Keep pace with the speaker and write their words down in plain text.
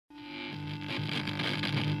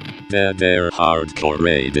Dead Air Hardcore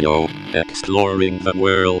Radio, exploring the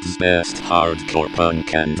world's best hardcore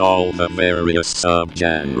punk and all the various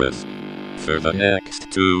subgenres. For the next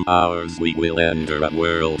 2 hours we will enter a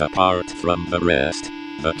world apart from the rest.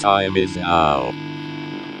 The time is now.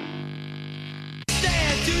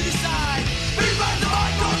 Stand to the side, be by the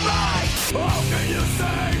hardcore right! How can you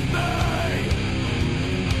save me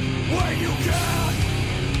when you can't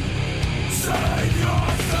save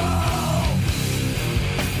yourself?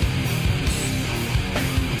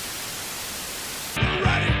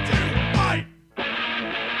 Ready to fight!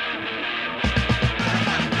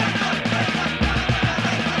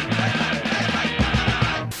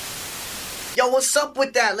 Yo, what's up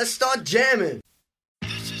with that? Let's start jamming.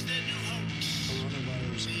 This is the new hoax.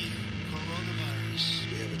 Coronavirus here. Coronavirus.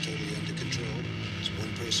 We have it totally under control. It's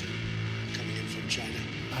one person coming in from China.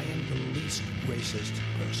 I am the least racist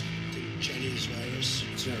person. The Chinese virus.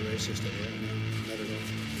 It's not racist at all. No, not at all.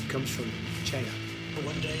 It comes from China.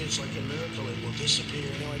 One day it's like a miracle. It will disappear.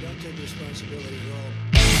 No, I don't take responsibility at all.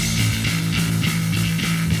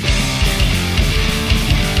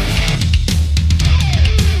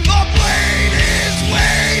 The plane is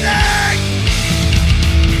waiting!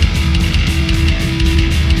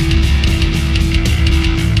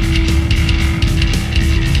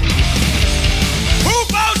 Who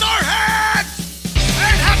bows our heads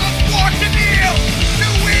and has us walk the kneel? Do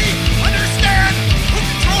we understand who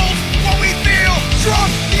controls what we feel?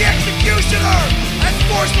 Trump, the executioner, and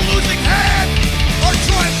force the losing hand are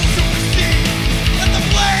trying to supersede. Let the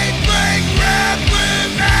blade bring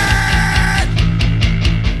reprimand!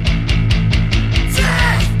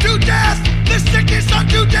 To death, the sickness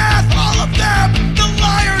unto death, all of them, the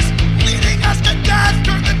liars, leading us to death.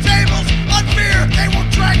 Turn the tables on fear, they will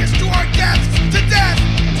drag us to our deaths, to death,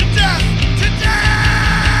 to death, to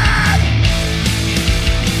death.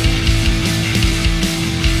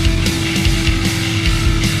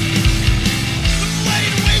 The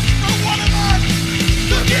blade waits for one of us,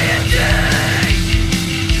 the guillotine,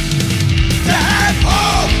 to have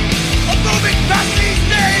hope of moving past these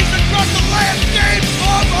days across the landscape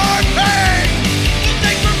of our pain. We'll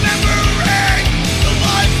take remembering the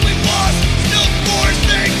lives we've lost, still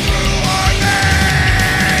coursing through our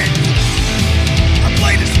veins. Our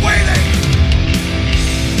plane is waiting.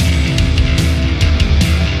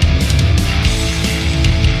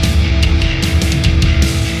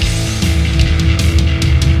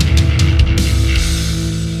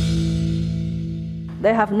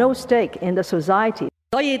 They have no stake in the society.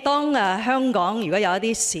 所以當香港如果有一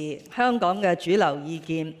啲事，香港嘅主流意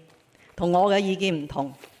見同我嘅意見唔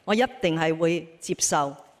同，我一定係會接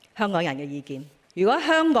受香港人嘅意見。如果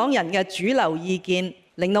香港人嘅主流意見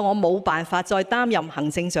令到我冇辦法再擔任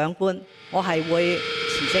行政長官，我係會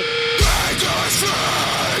辭職。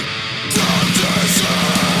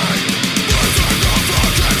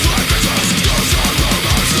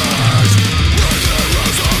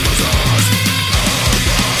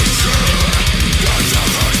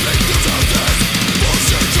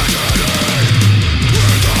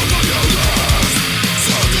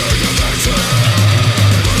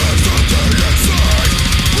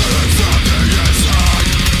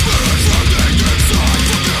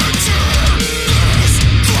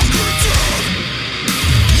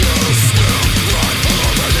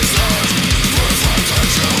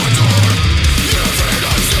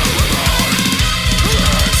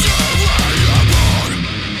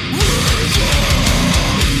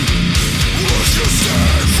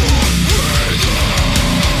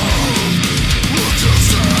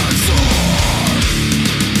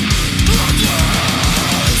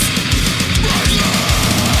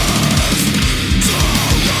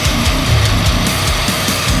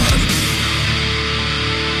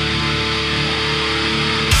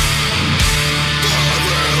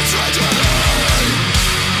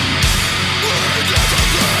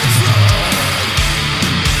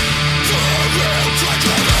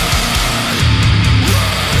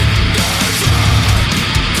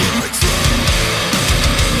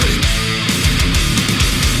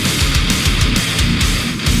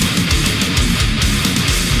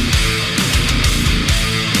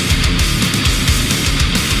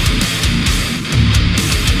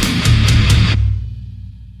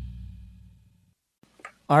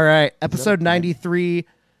All right, episode 93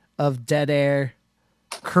 of Dead Air,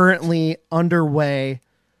 currently underway.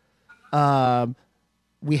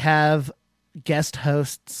 We have guest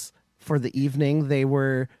hosts for the evening. They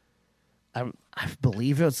were, I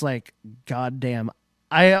believe it was like, goddamn,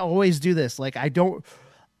 I always do this. Like, I don't,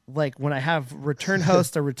 like, when I have return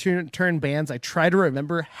hosts or return bands, I try to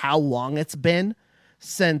remember how long it's been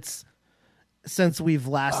since we've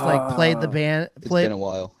last, like, played the band. It's been a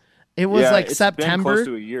while. It was like it's September. been close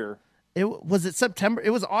to a year. It September? It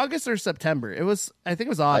was August or September? I think it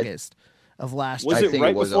was August of last year. Was it think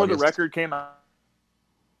right it was before the August. record came out?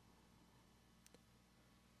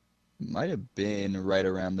 Might have been right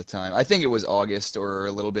around the time. I think it was August or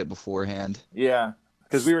a little bit beforehand. Yeah,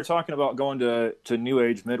 because we were talking about going to New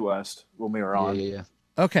Age Midwest when we were on. Yeah.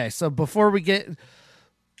 Okay, so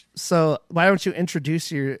why don't you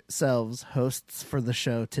introduce yourselves, hosts for the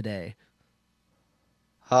show today?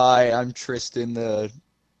 Hi, I'm Tristan, the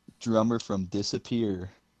drummer from Disappear.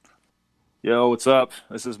 Yo, what's up?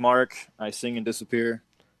 This is Mark. I sing and Disappear.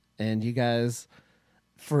 And you guys,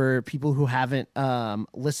 for people who haven't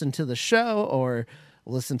listened to the show or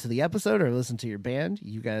listened to the episode or listened to your band,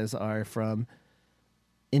 you guys are from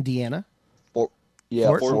Indiana. Fort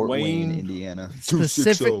Wayne, Indiana.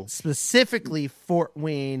 Specifically Fort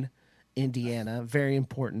Wayne, Indiana. Very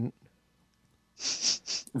important.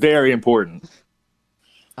 Very important.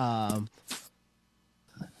 I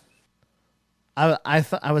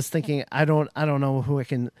was thinking I don't know who I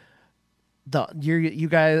can. You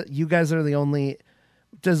guys are the only.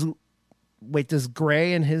 Does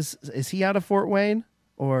Gray and is he out of Fort Wayne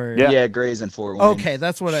or Yeah, Gray's in Fort Wayne. Okay,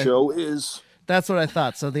 that's what I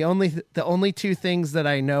thought. So the only two things that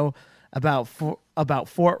I know about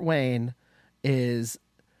Fort Wayne is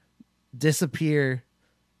Disappear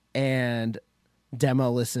and Demo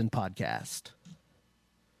Listen podcast.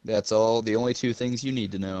 That's all. The only two things you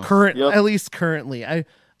need to know. At least currently. I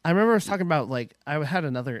remember I was talking about, like, I had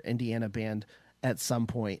another Indiana band at some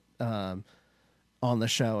point on the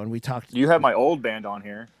show, and we talked. You had my old band on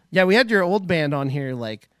here. Yeah, we had your old band on here,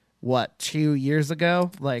 like, what, 2 years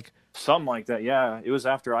ago? Like something like that. Yeah, it was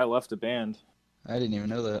after I left the band. I didn't even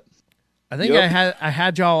know that. I think I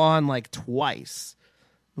had y'all on like twice.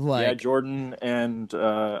 Like, yeah, Jordan and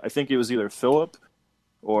I think it was either Philip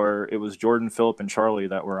or it was Jordan, Philip, and Charlie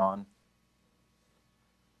that were on.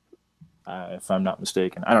 If I'm not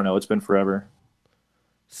mistaken. I don't know. It's been forever.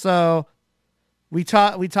 So we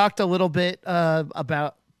talked a little bit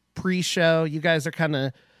about pre-show. You guys are kind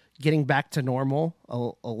of getting back to normal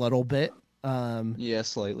a little bit. Yeah,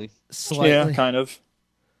 slightly. Yeah, kind of.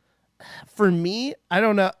 For me, I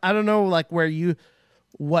don't know like what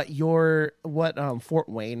Fort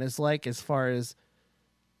Wayne is like as far as,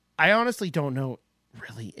 I honestly don't know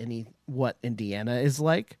really what Indiana is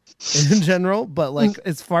like in general, but like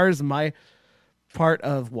as far as my part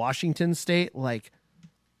of Washington state, like,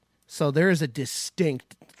 so there is a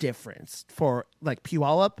distinct difference for like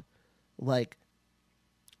Puyallup. Like,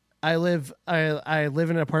 I live in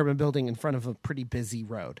an apartment building in front of a pretty busy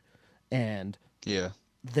road, and yeah,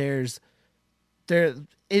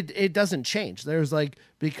 it doesn't change. There's like,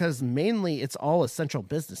 because mainly it's all essential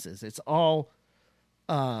businesses. It's all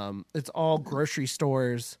grocery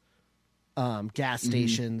stores, gas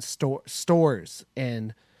stations, stores,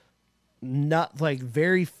 and not like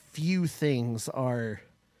very few things are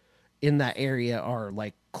in that area are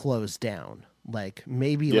like closed down. Like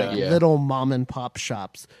maybe little mom and pop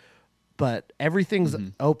shops, but everything's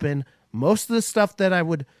open. Most of the stuff that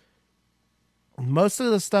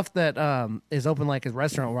is open, like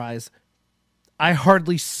restaurant wise, I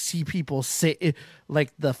hardly see people sit,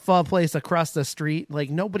 like the pho place across the street. Like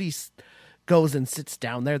nobody goes and sits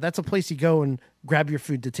down there. That's a place you go and grab your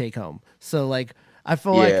food to take home. So like, I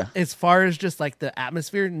feel like as far as just like the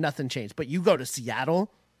atmosphere, nothing changed. But you go to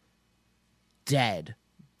Seattle, dead,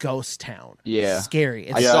 ghost town. Yeah,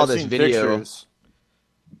 scary. I saw this video. Pictures.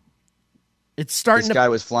 It's starting. This guy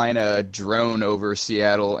was flying a drone over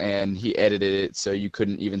Seattle, and he edited it so you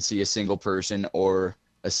couldn't even see a single person or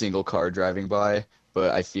a single car driving by.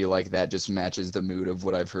 But I feel like that just matches the mood of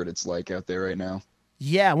what I've heard it's like out there right now.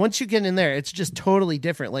 Yeah, once you get in there, it's just totally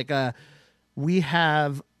different. Like, we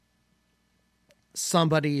have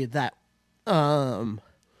somebody that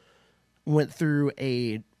went through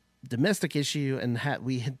a domestic issue and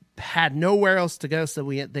had nowhere else to go, so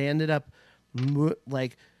they ended up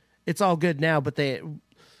like, it's all good now, but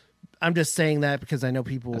I'm just saying that because I know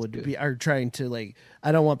people are trying to, like,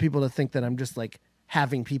 I don't want people to think that I'm just like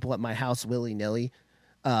having people at my house willy-nilly.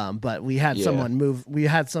 But we had someone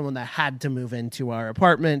that had to move into our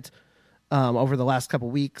apartment over the last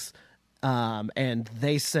couple weeks. And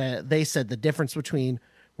they said the difference between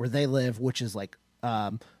where they live, which is like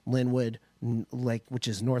Linwood, like, which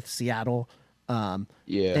is North Seattle, and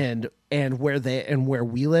where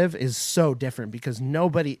we live is so different because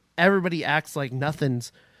everybody acts like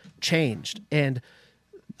nothing's changed. And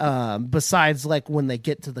besides, like, when they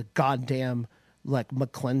get to the goddamn, like,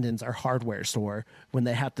 McClendon's, our hardware store, when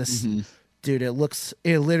they have this, dude, it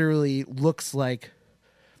literally looks like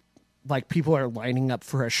people are lining up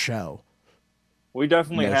for a show. We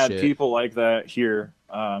definitely No had shit. people like that here.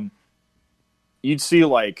 You'd see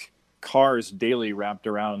like cars daily wrapped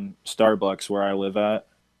around Starbucks where I live at.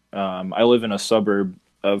 I live in a suburb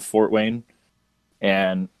of Fort Wayne,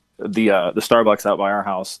 and the Starbucks out by our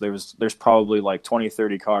house, there's probably like 20,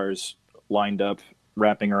 30 cars lined up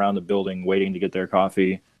wrapping around the building waiting to get their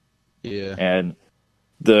coffee. Yeah. And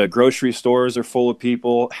the grocery stores are full of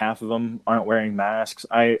people. Half of them aren't wearing masks.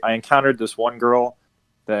 I encountered this one girl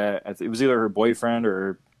that it was either her boyfriend or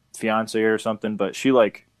her fiance or something, but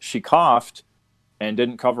she coughed and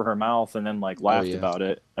didn't cover her mouth and then like laughed yeah. about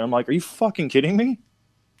it. And I'm like, are you fucking kidding me?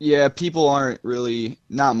 Yeah, people aren't really,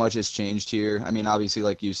 not much has changed here. I mean, obviously,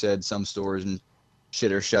 like you said, some stores and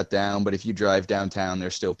shit are shut down, but if you drive downtown,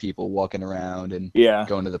 there's still people walking around and Yeah.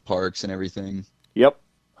 going to the parks and everything. Yep.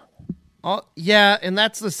 Yeah, and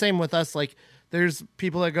that's the same with us. Like, there's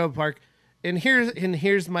people that go park, and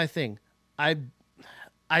here's my thing. I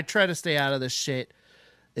try to stay out of this shit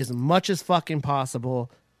as much as fucking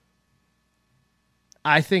possible.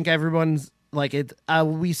 I think everyone's like it.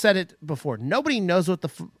 We said it before. Nobody knows what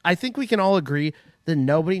I think we can all agree that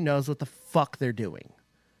nobody knows what the fuck they're doing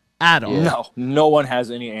at all. No one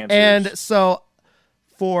has any answers. And so,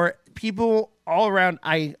 for people all around,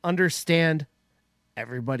 I understand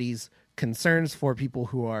everybody's concerns for people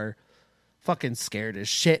who are fucking scared as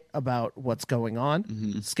shit about what's going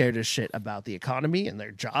on, scared as shit about the economy and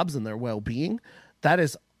their jobs and their well-being. That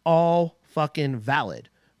is all fucking valid.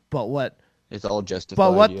 But what it's all justified.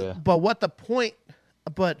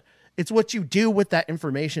 But it's what you do with that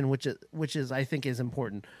information, which is I think is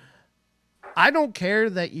important. I don't care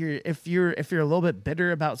that if you're a little bit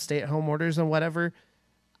bitter about stay-at-home orders and whatever.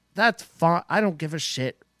 That's fine. I don't give a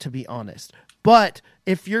shit, to be honest. But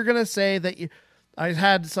if you're gonna say that I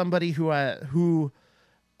had somebody who I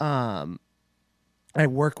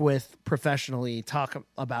work with professionally talk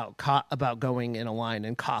about going in a line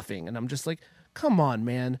and coughing, and I'm just like, come on,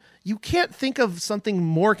 man, you can't think of something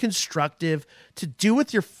more constructive to do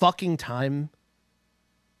with your fucking time?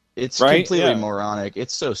 It's completely moronic.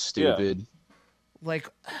 It's so stupid. Yeah. Like,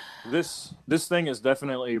 this thing has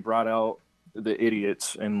definitely brought out the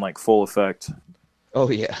idiots in like full effect.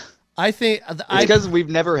 Oh yeah. I think because we've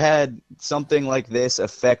never had something like this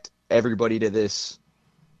affect everybody to this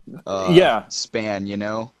span, you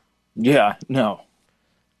know? Yeah, no.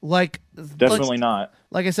 Definitely not.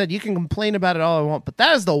 Like I said, you can complain about it all I want, but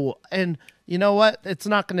that is and you know what? It's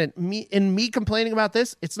not going to me complaining about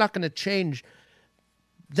this, it's not going to change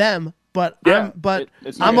them, but I'm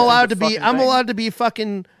allowed to be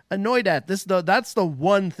fucking annoyed at this though. That's the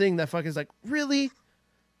one thing that fucking is like, really?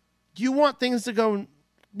 Do you want things to go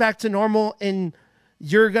back to normal and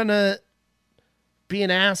you're gonna be an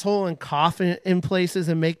asshole and cough in places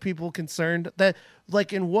and make people concerned? That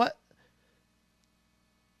like in what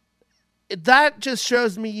that just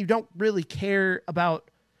shows me you don't really care about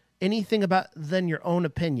anything about than your own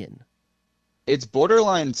opinion. It's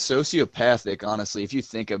borderline sociopathic, honestly, if you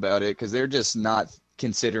think about it, because they're just not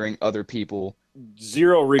considering other people.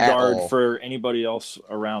 Zero regard for anybody else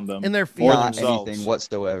around them, and they're not anything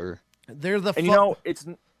whatsoever. They're the it's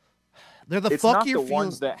not the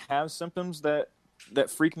ones that have symptoms that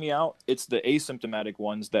freak me out. It's the asymptomatic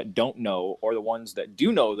ones that don't know, or the ones that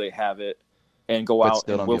do know they have it and go out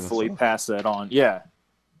and willfully pass that on. Yeah.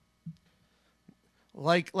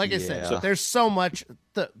 Like I said, so there's so much.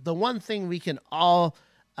 The one thing we can all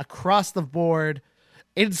across the board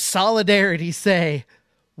in solidarity say,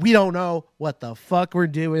 we don't know what the fuck we're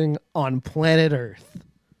doing on planet Earth.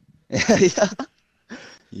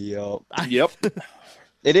 Yep.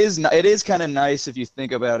 It is kind of nice if you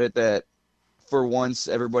think about it that for once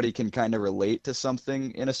everybody can kind of relate to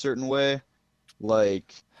something in a certain way.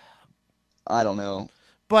 Like, I don't know.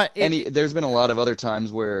 But there's been a lot of other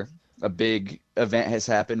times where a big event has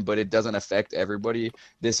happened, but it doesn't affect everybody.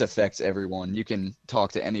 This affects everyone. You can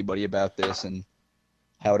talk to anybody about this and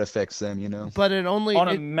how it affects them, you know? But it only... On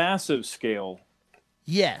a massive scale.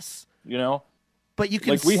 Yes. You know? But you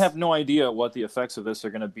can... Like, we have no idea what the effects of this are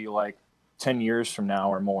going to be like 10 years from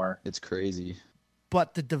now or more. It's crazy.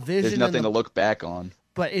 But the division... There's nothing to look back on.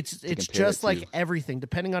 But it's just like everything.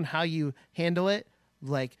 Depending on how you handle it,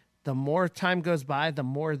 like, the more time goes by, the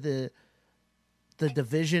more the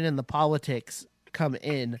division and the politics come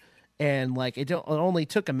in. And, like, it only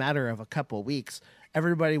took a matter of a couple of weeks.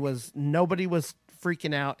 Nobody was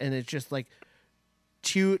freaking out, and it's just like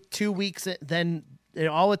two weeks. Then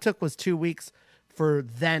all it took was 2 weeks for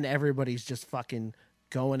then everybody's just fucking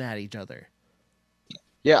going at each other.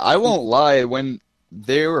 Yeah, I won't lie. When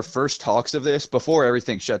there were first talks of this, before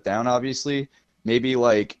everything shut down, obviously, maybe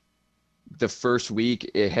like the first week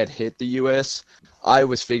it had hit the U.S., I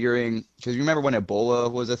was figuring, because you remember when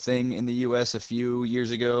Ebola was a thing in the U.S. a few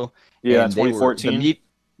years ago? Yeah, And 2014.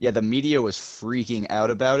 The media was freaking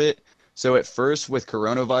out about it. So at first with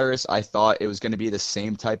coronavirus, I thought it was going to be the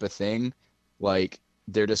same type of thing. Like,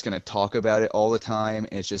 they're just going to talk about it all the time,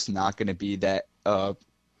 and it's just not going to be that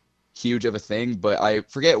huge of a thing. But I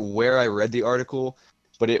forget where I read the article,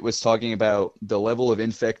 but it was talking about the level of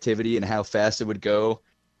infectivity and how fast it would go.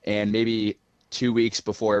 And maybe 2 weeks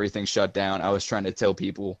before everything shut down, I was trying to tell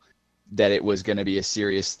people that it was going to be a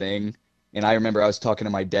serious thing. And I remember I was talking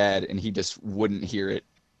to my dad, and he just wouldn't hear it.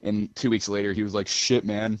 And 2 weeks later, he was like, "Shit,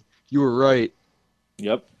 man, you were right."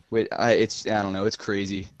 Yep. Wait, I don't know. It's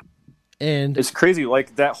crazy. And It's crazy.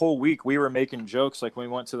 Like that whole week, we were making jokes. Like when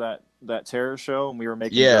we went to that terror show, and we were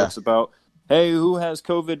making Yeah. jokes about, "Hey, who has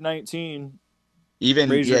COVID-19?" Even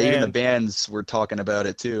Raise your even the hand. bands were talking about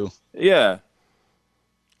it too. Yeah.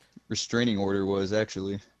 Restraining order was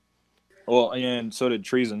actually. Well, and so did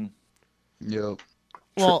Treason. Yep.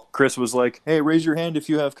 well, Chris was like, "Hey, raise your hand if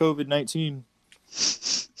you have COVID-19."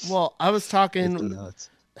 I was It's talking. nuts.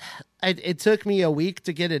 It took me a week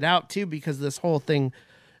to get it out too because this whole thing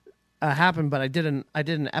happened. But I did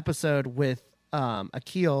an episode with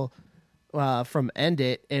Akil from End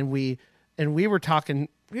It, and we were talking.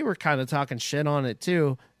 We were kind of talking shit on it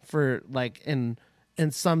too, for like in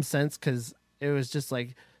some sense, because it was just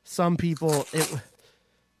like some people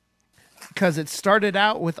because it started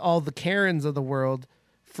out with all the Karens of the world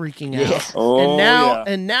freaking out, Oh,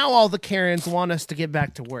 and now all the Karens want us to get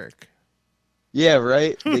back to work. Yeah,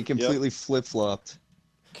 right. They completely flip flopped.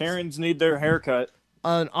 Karens need their haircut.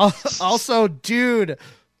 And also, dude,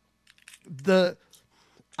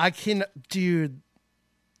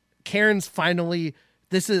 Karen's finally.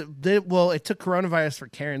 It took coronavirus for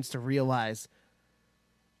Karens to realize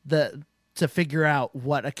to figure out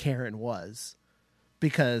what a Karen was,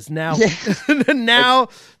 because now now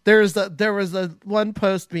there was a one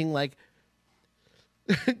post being like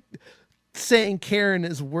saying Karen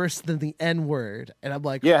is worse than the N-word, and I'm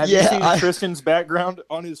like, Yeah, have you Yeah, seen I- Tristan's background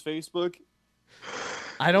on his Facebook?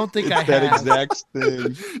 I don't think I That have. exact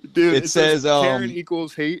thing. Dude, It says, Karen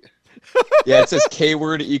equals hate. Yeah, it says K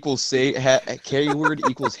word equals K word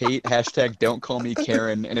equals hate, hashtag don't call me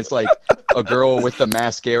Karen, and it's like a girl with the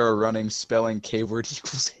mascara running spelling K word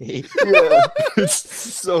equals hate. Yeah,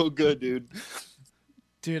 it's so good, dude.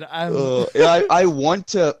 Dude, I want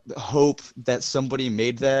to hope that somebody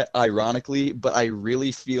made that ironically, but I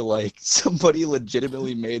really feel like somebody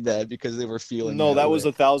legitimately made that because they were feeling No, that was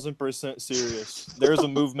way. 1,000% serious. There's a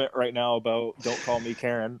movement right now about "Don't call me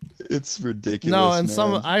Karen." no, It's ridiculous. and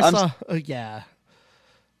man. I saw yeah.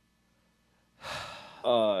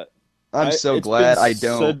 I'm so it's glad been I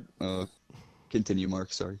don't. said- Continue,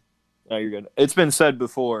 Mark. Sorry. No, you're good. It's been said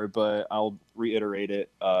before, but I'll reiterate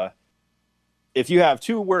it. If you have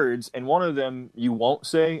two words and one of them you won't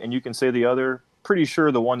say and you can say the other, pretty sure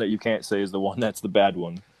the one that you can't say is the one that's the bad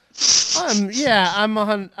one. I'm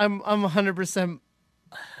 100%.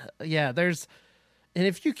 Yeah, and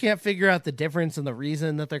if you can't figure out the difference and the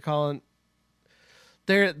reason that they're calling,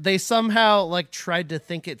 they somehow like tried to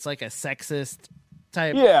think it's like a sexist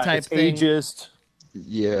type It's thing. ageist.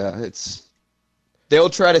 Yeah, they'll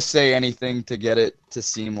try to say anything to get it to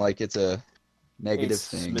seem like it's a negative It's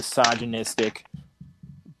thing. misogynistic.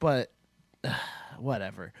 But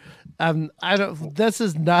whatever. I don't. This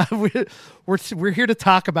is not. We're here to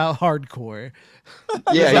talk about hardcore.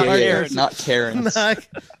 Yeah, not Karens.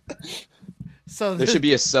 So There should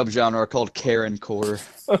be a subgenre called Karen core.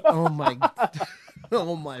 Oh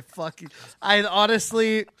my fucking! I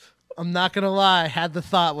honestly, I'm not gonna lie, had the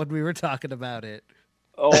thought when we were talking about it.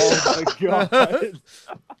 Oh my god.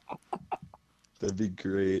 That'd be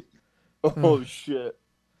great. Oh shit.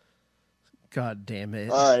 God damn it!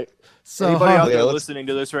 All right. So Anybody out there Yeah, let's- listening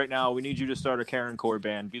to this right now, we need you to start a Karen Core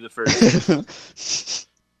band. Be the first.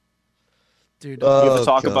 dude, We have Oh, to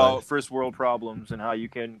talk God. about first world problems and how you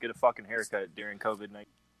can get a fucking haircut during COVID-19.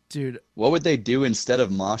 dude, What would they do instead of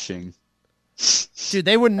moshing?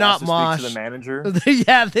 they would not Has to mosh. Speak to the manager.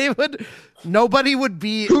 Yeah, they would. Nobody would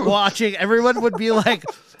be watching. Everyone would be like,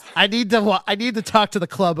 "I need to talk to the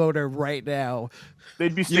club owner right now."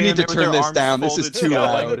 They'd be You standing need to there with turn their this arms down. This is folded too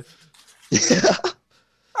together. loud.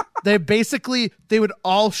 They would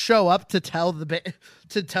all show up to tell the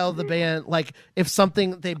band like if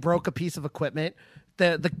they broke a piece of equipment,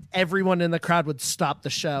 everyone in the crowd would stop the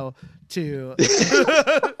show to.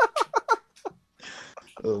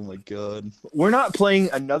 Oh my god. We're not playing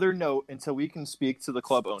another note until we can speak to the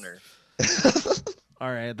club owner.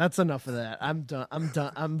 All right, that's enough of that. I'm done.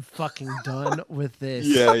 I'm fucking done with this.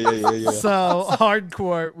 Yeah. So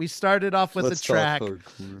hardcore. We started off with Let's a track. talk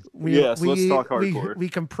hardcore. Let's talk hardcore. We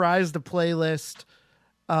comprised a playlist.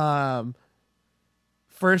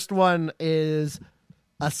 First one is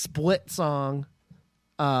a split song,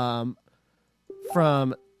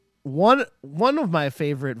 from one of my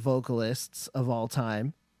favorite vocalists of all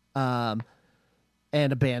time, and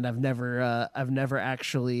a band I've never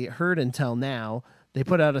actually heard until now. They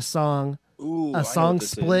put out a song,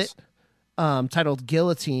 split, titled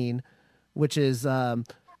 "Guillotine," which is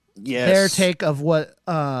their take of what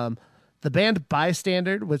the band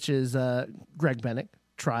Bystander, which is Greg Bennick,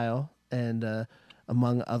 Trial, and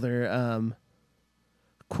among other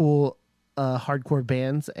cool hardcore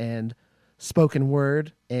bands, and spoken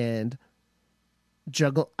word and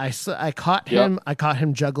juggle. I caught him. I caught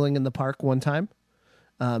him juggling in the park one time,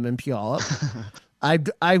 in Puyallup. I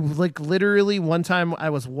like literally one time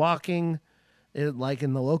I was walking in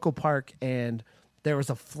the local park, and there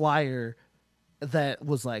was a flyer that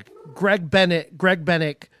was like Greg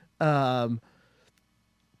Bennick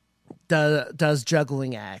does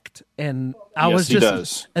juggling act, and I was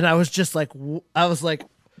just like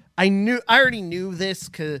I already knew this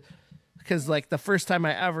because like the first time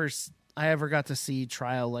I ever got to see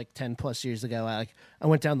Trial like 10 plus years ago, I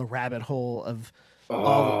went down the rabbit hole of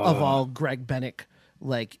all Greg Bennick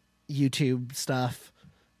like YouTube stuff,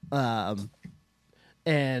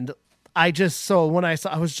 and I just when I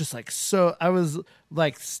was just like I was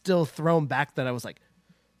like still thrown back that I was like,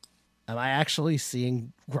 am I actually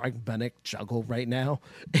seeing Greg Bennick juggle right now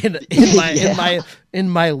in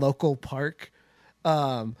my local park?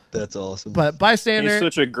 That's awesome. But Bystander, he's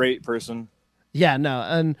such a great person. Yeah, no,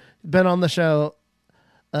 and been on the show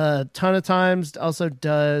a ton of times. Also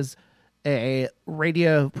does a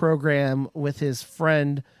radio program with his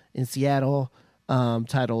friend in Seattle,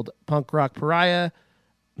 titled Punk Rock Pariah.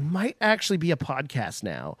 Might actually be a podcast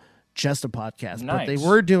now, just a podcast. Nice.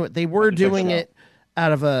 But they were doing it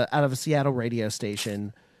out of a Seattle radio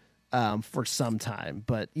station for some time.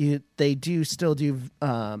 But they do still do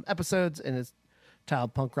episodes, and it's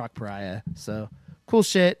titled Punk Rock Pariah. So cool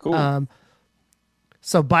shit. Cool.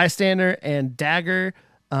 So Bystander and Dagger,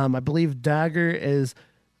 I believe Dagger is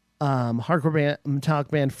hardcore band, metallic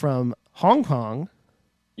band from Hong Kong.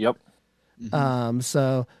 Yep.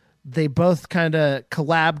 So they both kind of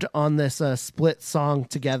collabed on this split song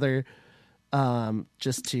together,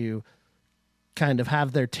 just to kind of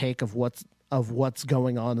have their take of what's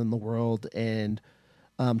going on in the world, and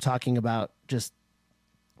talking about just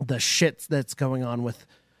the shit that's going on with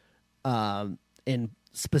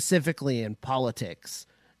specifically in politics,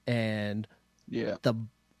 and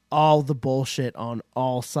all the bullshit on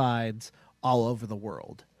all sides all over the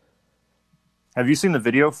world. Have you seen the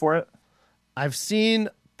video for it? I've seen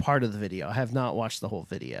part of the video. I have not watched the whole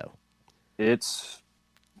video. It's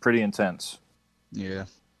pretty intense. Yeah.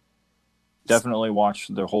 Definitely watch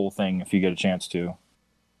the whole thing if you get a chance to.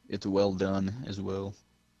 It's well done as well.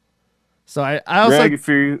 So I also, Greg, if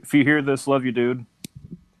you hear this, love you, dude.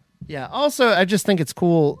 Yeah. Also, I just think it's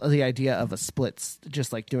cool, the idea of a split,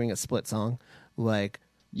 just like doing a split song. Like,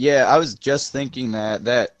 yeah, I was just thinking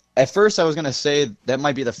that at first I was going to say that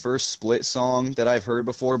might be the first split song that I've heard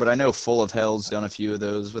before, but I know Full of Hell's done a few of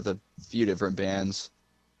those with a few different bands.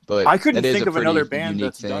 But I couldn't that is think a of another pretty band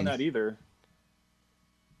unique that's done thing. that either.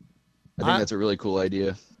 I think that's a really cool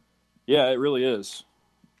idea. Yeah, it really is.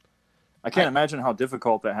 I can't imagine how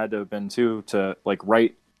difficult that had to have been too, to like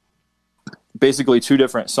write basically two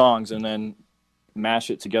different songs and then mash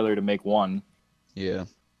it together to make one. Yeah.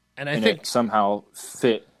 And I think it somehow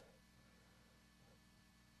fit.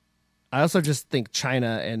 I also just think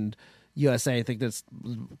China and USA, I think that's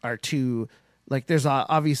are two, like, there's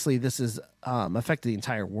obviously this is affected the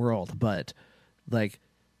entire world, but like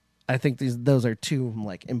I think those are two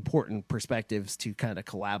like important perspectives to kind of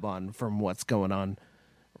collab on from what's going on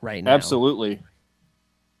right now. Absolutely.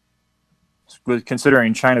 With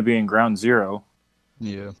considering China being ground zero.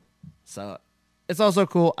 Yeah. So it's also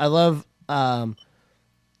cool. I love,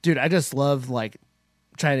 dude, I just love like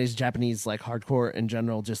Chinese, Japanese, like hardcore in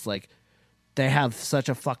general. Just like they have such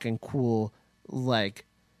a fucking cool, like,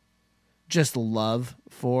 just love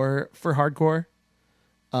for hardcore.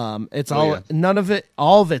 It's none of it,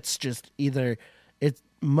 all of it's just either,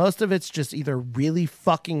 most of it's just either really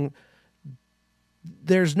fucking,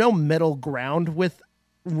 there's no middle ground with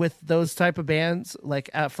those type of bands, like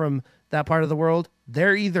from that part of the world.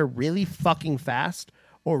 They're either really fucking fast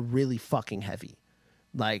or really fucking heavy.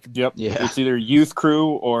 Like, yep, yeah, it's either Youth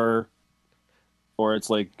Crew or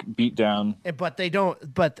it's like beat down. But they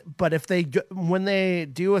don't. But if they when they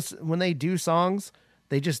do songs,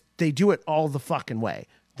 They do it all the fucking way.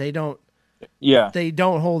 They don't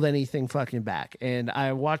hold anything fucking back. And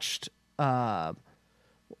I watched I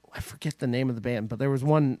forget the name of the band, but there was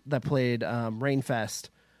one that played Rainfest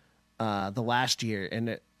the last year, and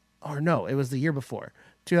it was the year before,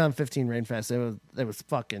 2015 Rainfest. It was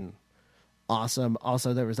fucking awesome.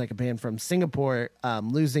 Also, there was like a band from Singapore,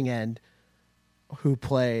 Losing End, who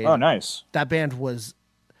played. Oh, nice. That band was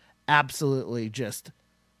absolutely just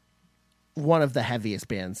one of the heaviest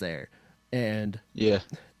bands there, and yeah,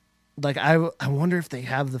 like I wonder if they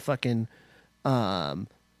have the fucking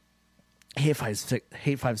Hate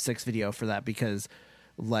 5-6 video for that, because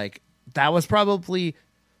like that was probably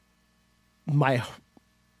my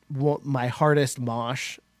hardest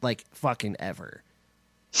mosh like fucking ever.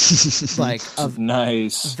 Like of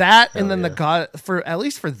nice that, and then the God for at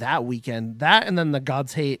least for that weekend, that and then the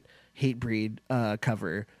God's Hatebreed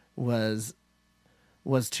cover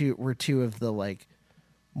were two of the like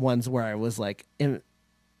ones where I was like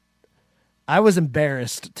I was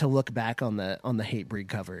embarrassed to look back on the Hatebreed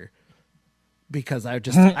cover, because I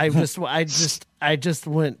just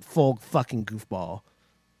went full fucking goofball.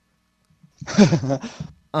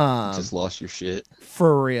 Just lost your shit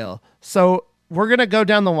for real. So we're gonna go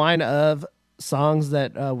down the line of songs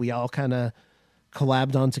that we all kind of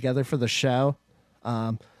collabed on together for the show.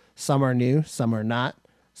 Some are new, some are not.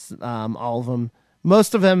 All of them,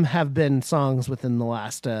 most of them have been songs within the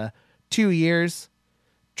last 2 years.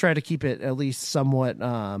 Try to keep it at least somewhat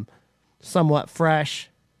fresh.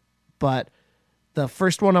 But the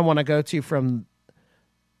first one I want to go to from,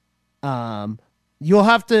 you'll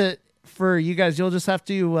have to, for you guys, you'll just have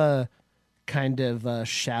to kind of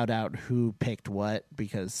shout out who picked what,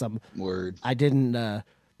 because I didn't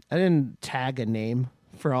tag a name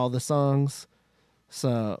for all the songs.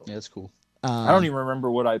 So yeah, that's cool. I don't even remember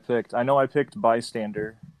what I picked. I know I picked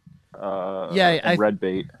Bystander. And Red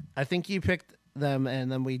Bait. I think you picked them,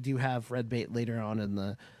 and then we do have Red Bait later on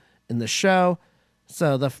in the show.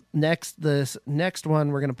 So this next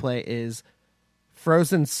one we're gonna play is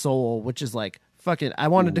Frozen Soul, which is like fucking. I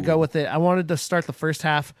wanted to go with it. I wanted to start the first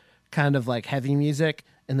half kind of like heavy music,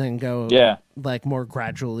 and then go like more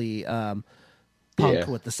gradually punk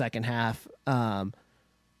with the second half.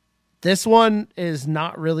 This one is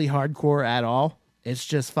not really hardcore at all. It's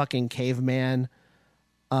just fucking caveman,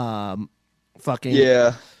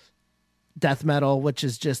 fucking death metal, which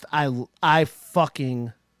is just I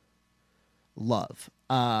fucking love.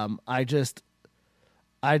 I just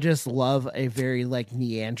love a very like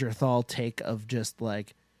Neanderthal take of just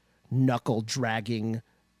like knuckle dragging.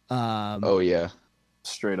 Oh yeah,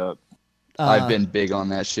 straight up. I've been big on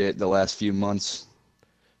that shit the last few months.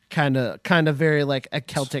 Kind of very like a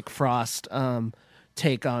Celtic Frost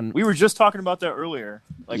take on. We were just talking about that earlier.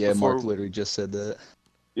 Like before... Mark literally just said that.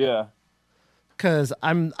 Yeah, because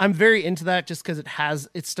I'm very into that, just because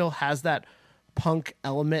it still has that punk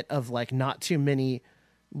element of like not too many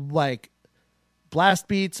like blast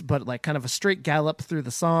beats, but like kind of a straight gallop through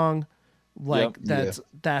the song, like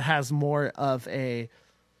that has more of a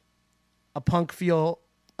punk feel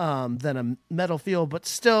than a metal feel, but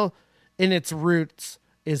still in its roots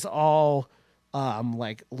is all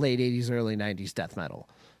like late 80s, early 90s death metal.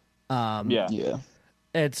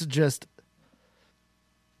 It's just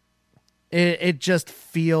it just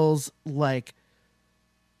feels like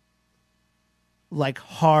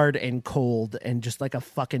hard and cold and just like a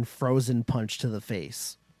fucking frozen punch to the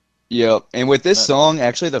face. Yep. And with this song,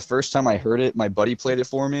 actually the first time I heard it, my buddy played it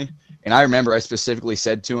for me, and I remember I specifically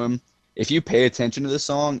said to him, if you pay attention to the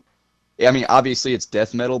song, I mean, obviously it's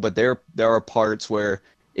death metal, but there are parts where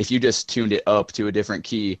if you just tuned it up to a different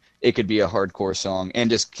key, it could be a hardcore song and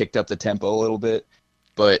just kicked up the tempo a little bit.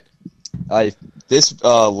 But this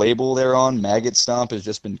label they're on, Maggot Stomp, has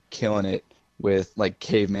just been killing it with like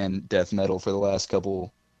caveman death metal for the last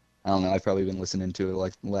couple. I don't know. I've probably been listening to it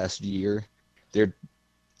like last year. They're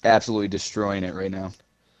absolutely destroying it right now.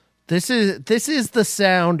 This is the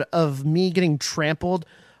sound of me getting trampled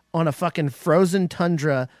on a fucking frozen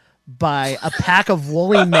tundra by a pack of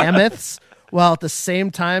woolly mammoths, while at the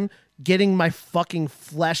same time getting my fucking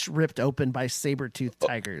flesh ripped open by saber-toothed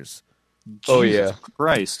tigers. Oh Jesus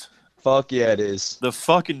Christ. Fuck yeah, it is. The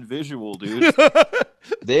fucking visual, dude.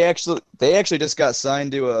 They actually just got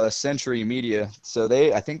signed to a Century Media. So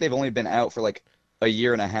I think they've only been out for like a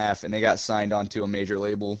year and a half, and they got signed onto a major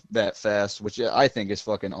label that fast, which I think is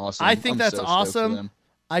fucking awesome. I think that's so awesome.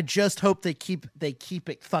 I just hope they keep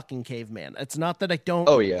it fucking caveman. It's not that I don't.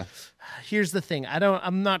 Oh yeah. Here's the thing.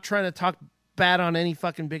 I'm not trying to talk bad on any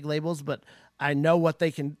fucking big labels, but I know what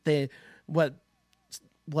what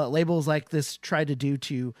labels like this try to do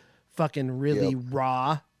to fucking really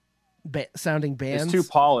raw sounding bands. It's too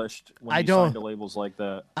polished when I you don't- sign to labels like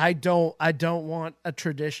that. I don't want a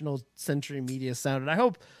traditional Century Media sound, and I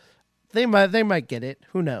hope they might get it.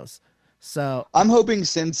 Who knows? So I'm hoping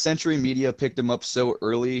since Century Media picked them up so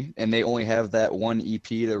early and they only have that one EP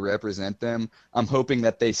to represent them, I'm hoping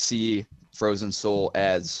that they see Frozen Soul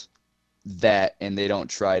as that and they don't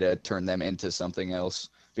try to turn them into something else.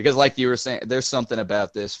 Because like you were saying, there's something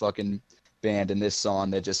about this fucking band and this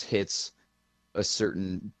song that just hits a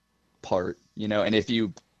certain part, you know, and if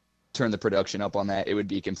you turn the production up on that, it would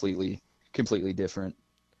be completely different.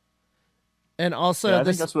 and also Yeah, I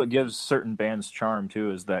this, think that's what gives certain bands charm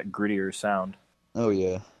too, is that grittier sound. Oh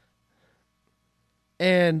yeah.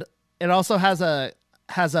 and it also has a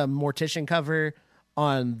Mortician cover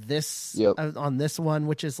on this Yep. on this one,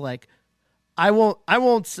 which is like I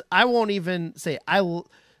won't even say I will.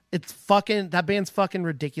 It's fucking, that band's fucking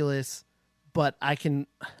ridiculous, but I can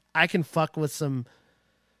fuck with some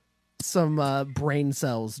brain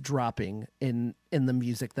cells dropping in the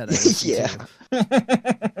music that I listen Yeah.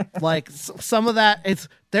 to. Like some of that,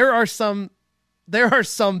 there are some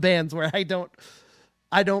bands where I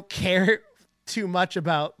don't care too much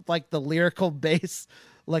about like the lyrical base.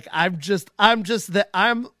 Like I'm just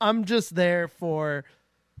there for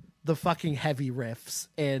the fucking heavy riffs,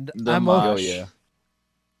 and I'm okay.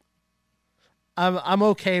 I'm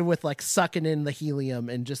okay with like sucking in the helium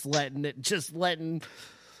and just letting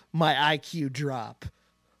my IQ drop.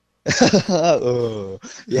 Oh,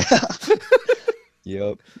 yeah.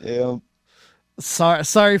 Yep.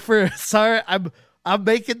 Sorry. I'm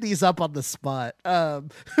making these up on the spot.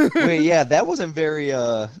 Wait, yeah, that wasn't very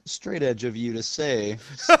straight edge of you to say.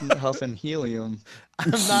 Huffing helium.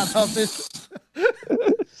 I'm not huffing.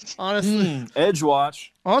 Honestly, Edge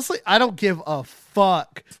watch. Honestly, I don't give a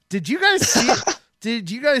fuck. Did you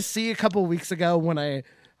guys see a couple weeks ago when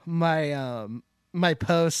my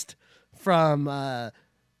post from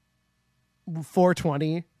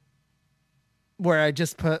 420 where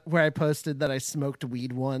I posted that I smoked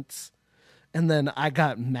weed once, and then I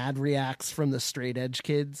got mad reacts from the straight edge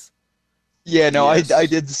kids? Yeah, no, Yes. I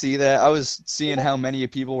did see that. I was seeing how many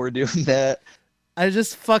people were doing that. I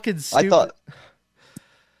just fucking stupid. I thought,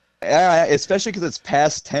 yeah, especially because it's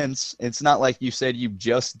past tense. It's not like you said you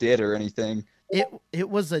just did or anything. it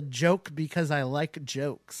was a joke because I like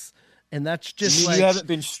jokes, and that's just You like, haven't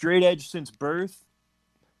been straight edge since birth?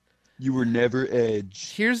 You were never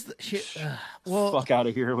edge. Fuck out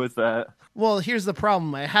of here with that. Well, here's the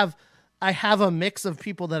problem. I have a mix of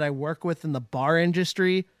people that I work with in the bar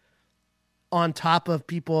industry, on top of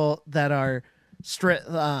people that are straight,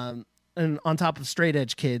 and on top of straight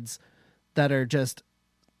edge kids that are just,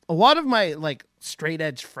 a lot of my like straight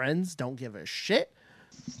edge friends don't give a shit.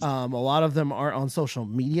 A lot of them aren't on social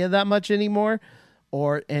media that much anymore,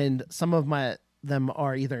 and some of them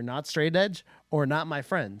are either not straight edge or not my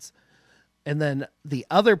friends. And then the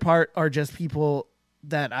other part are just people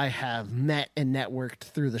that I have met and networked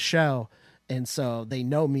through the show. And so they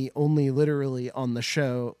know me only literally on the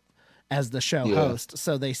show as the show host.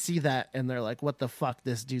 So they see that and they're like, what the fuck?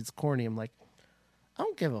 This dude's corny. I'm like, I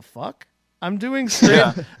don't give a fuck. I'm doing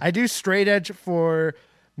straight. I do straight edge for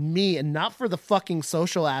me and not for the fucking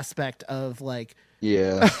social aspect of like,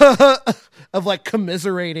 of like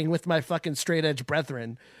commiserating with my fucking straight edge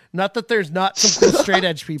brethren. Not that there's not some cool straight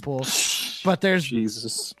edge people, but there's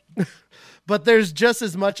Jesus. But there's just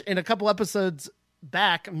as much. In a couple episodes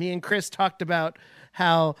back, me and Chris talked about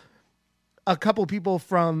how a couple people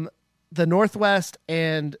from the Northwest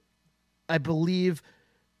and I believe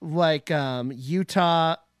like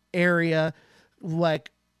Utah area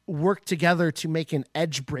like work together to make an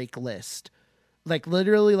edge break list. Like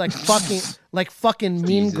literally like fucking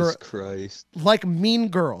mean girls. Christ. Like Mean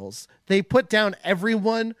Girls. They put down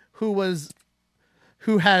everyone who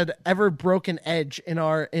had ever broken edge in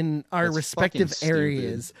our That's respective fucking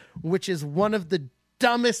areas, which is one of the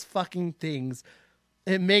dumbest fucking things.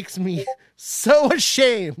 It makes me so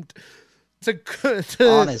ashamed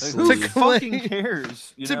Honestly. Who fucking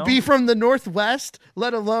cares? You to know? be from the Northwest,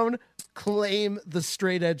 let alone claim the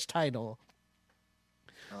straight edge title.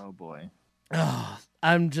 Oh boy.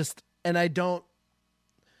 And I don't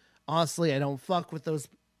fuck with those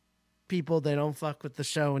people. They don't fuck with the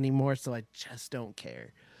show anymore, so I just don't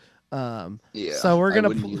care. So we're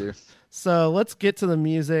gonna so let's get to the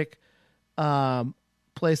music.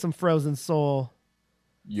 Play some Frozen Soul,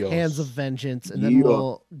 Hands of Vengeance, and then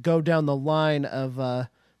we'll go down the line of the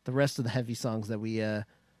rest of the heavy songs that we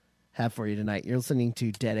have for you tonight. You're listening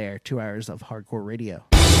to Dead Air, 2 hours of hardcore radio.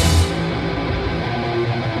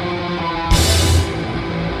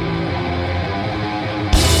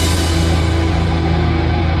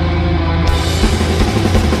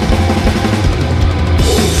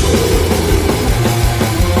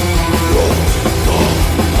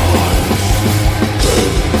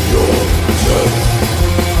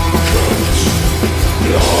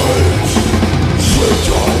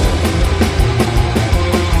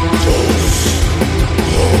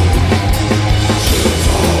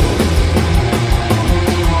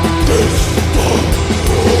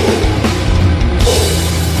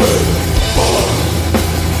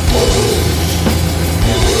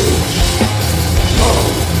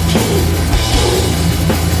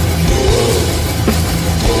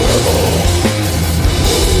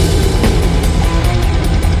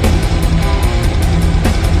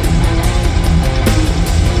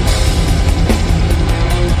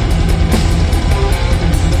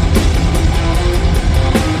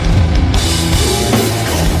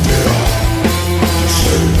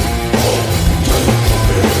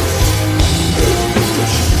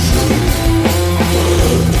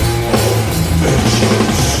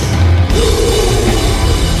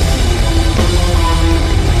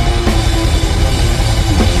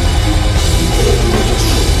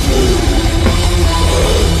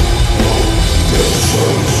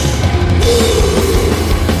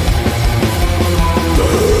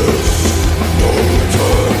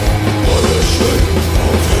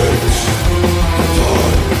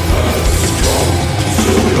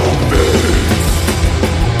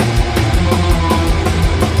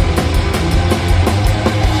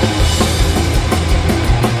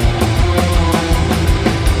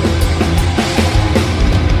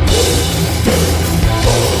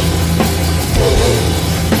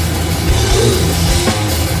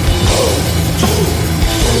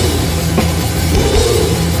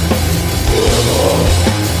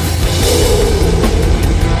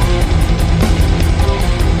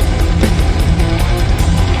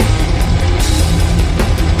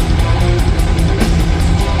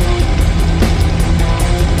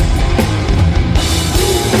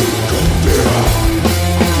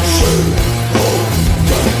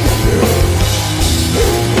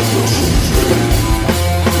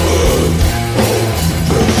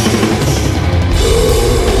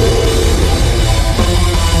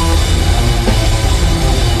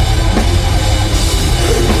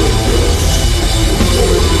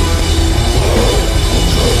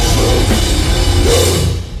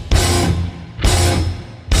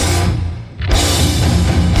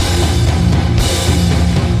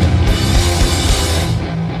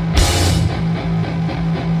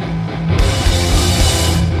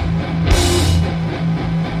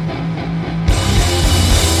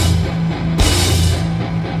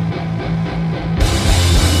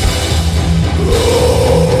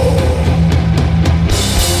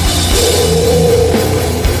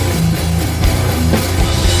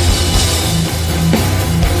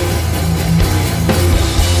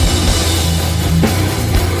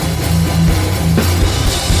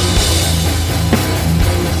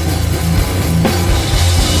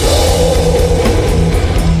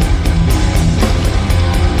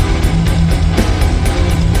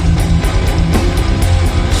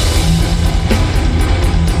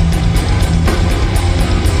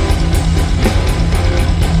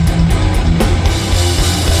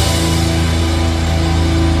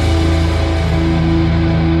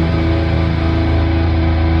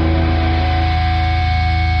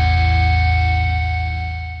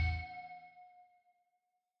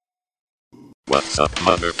 What's up,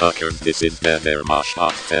 motherfuckers? This is Bear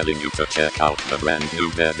Moshbot telling you to check out the brand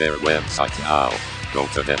new Bear website now. Go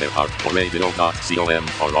to bearhardcoreradio.com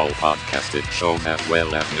for all podcasted shows as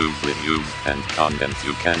well as news, reviews, and content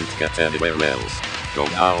you can't get anywhere else. Go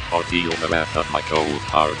now or feel the wrath of my cold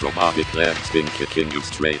hard robotic leg spin kicking you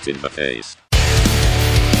straight in the face.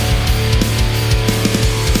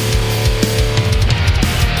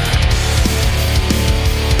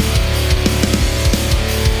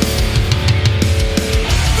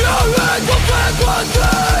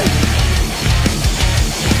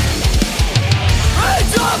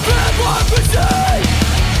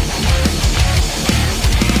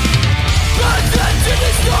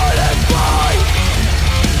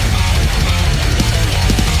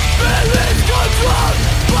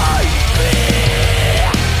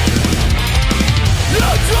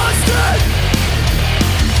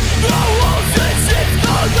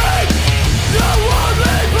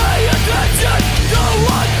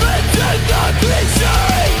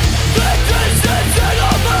 Cliche!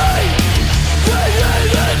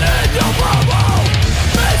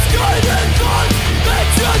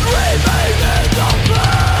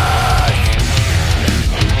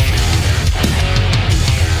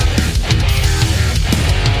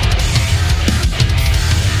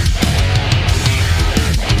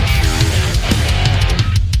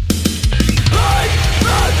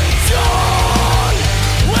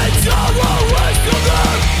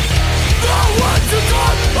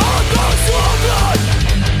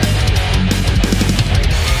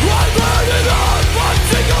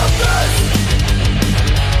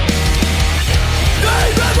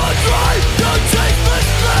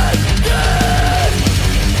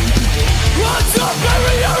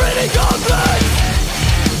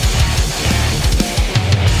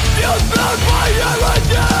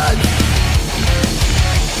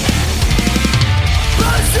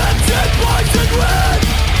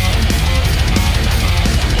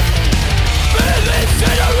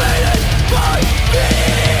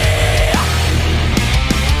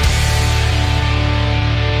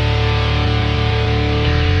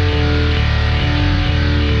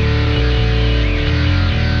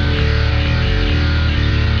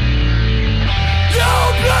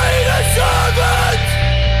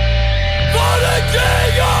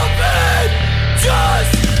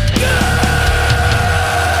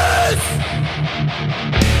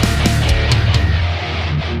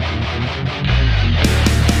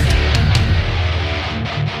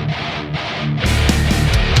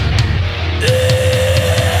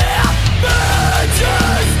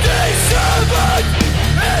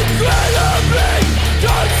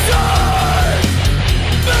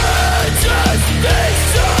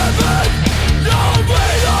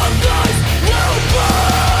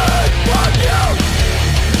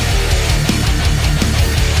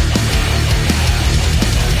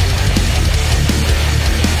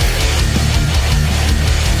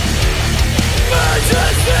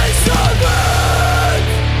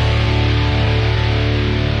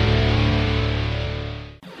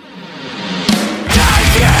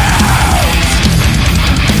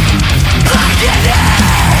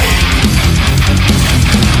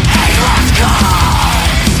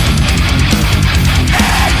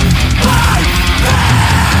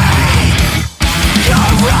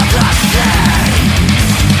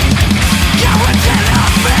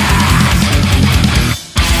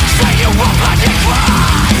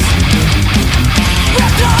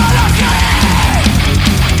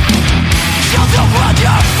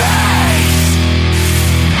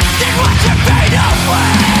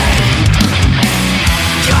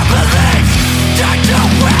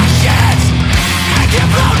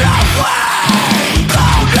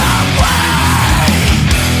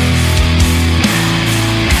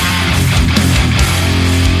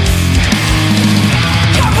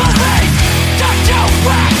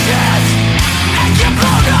 Your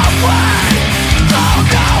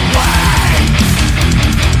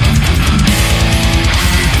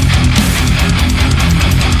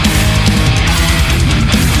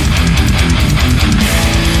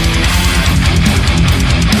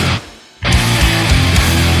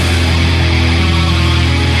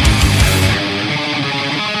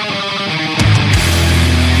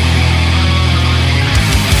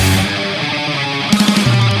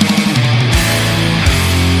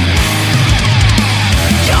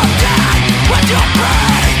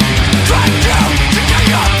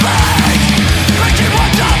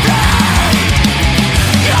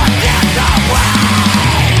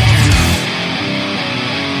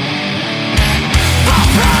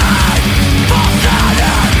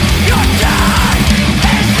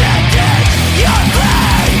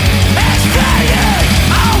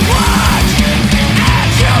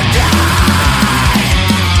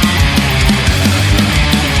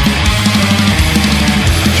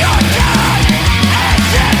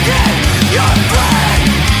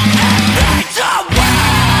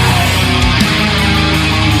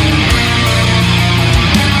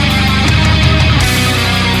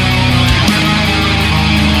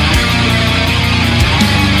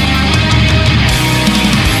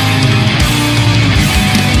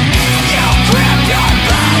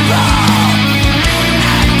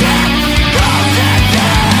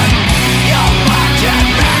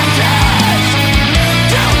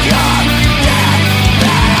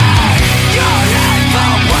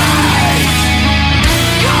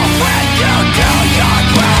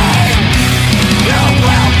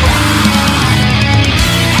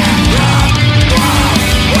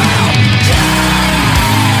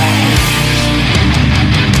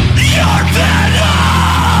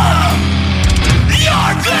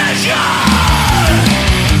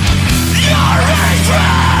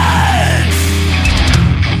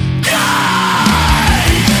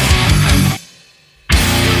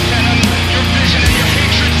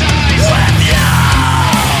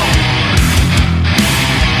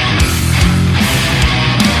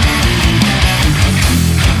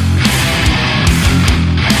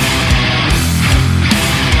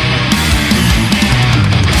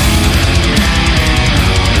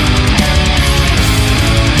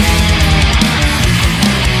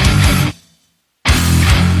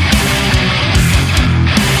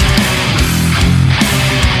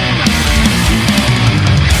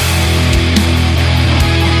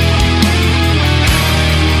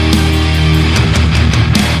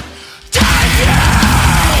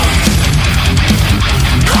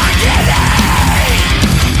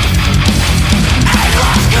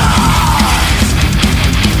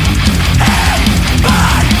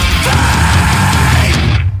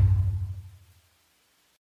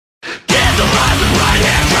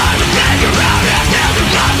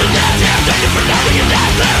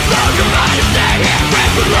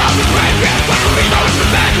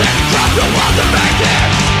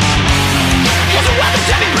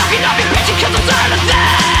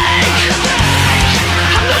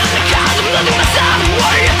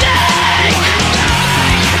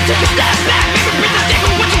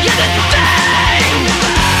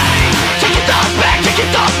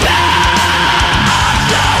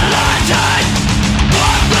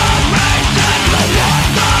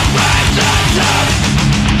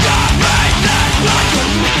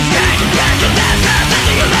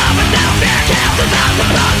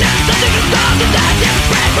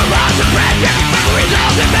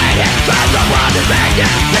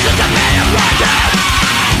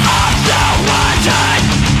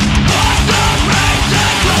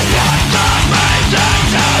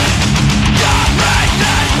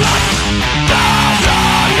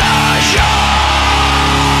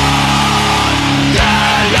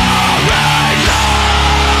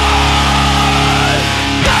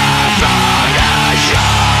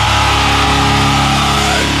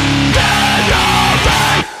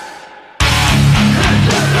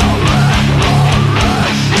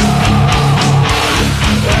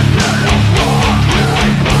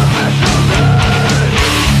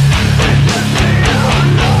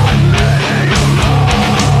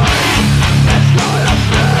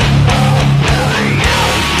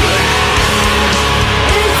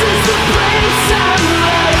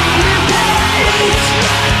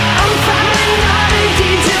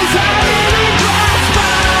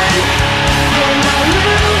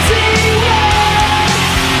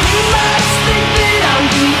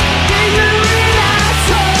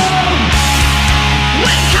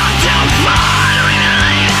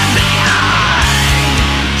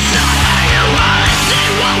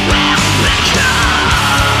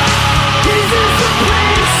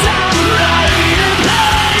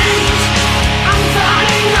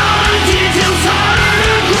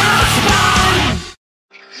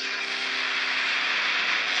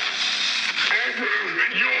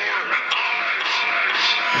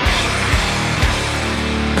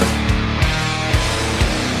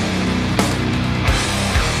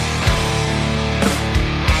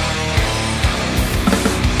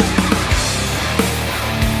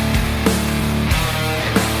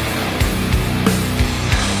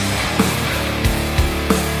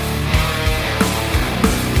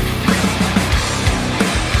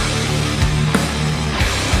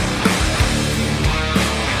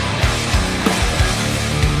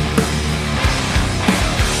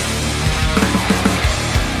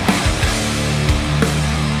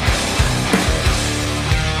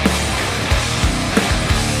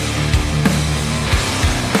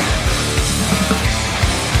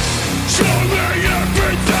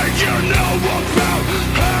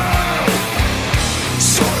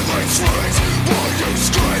trees while you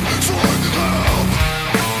scream for help.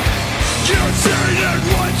 You've seen it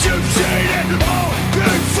once, you've seen it all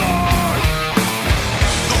before.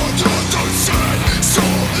 Under the sand, so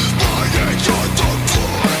lying on the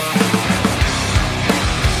floor.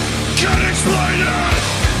 Can't explain it.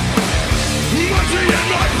 Must be in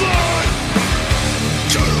my blood.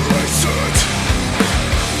 Can't erase it.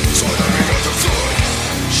 So let me get the flood.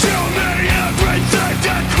 Show me everything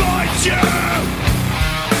that binds you.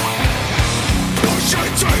 Push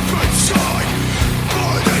it deep inside,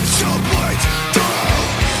 but it's so late down.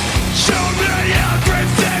 Show me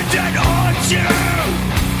everything that haunts you.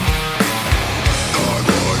 I'm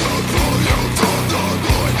gonna pull you from the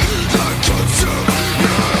line that consumes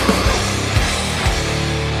you.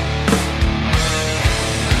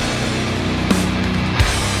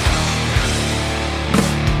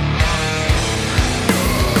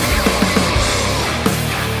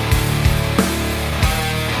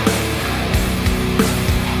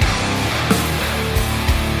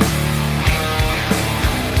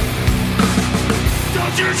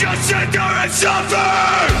 Don't you just sit there and suffer?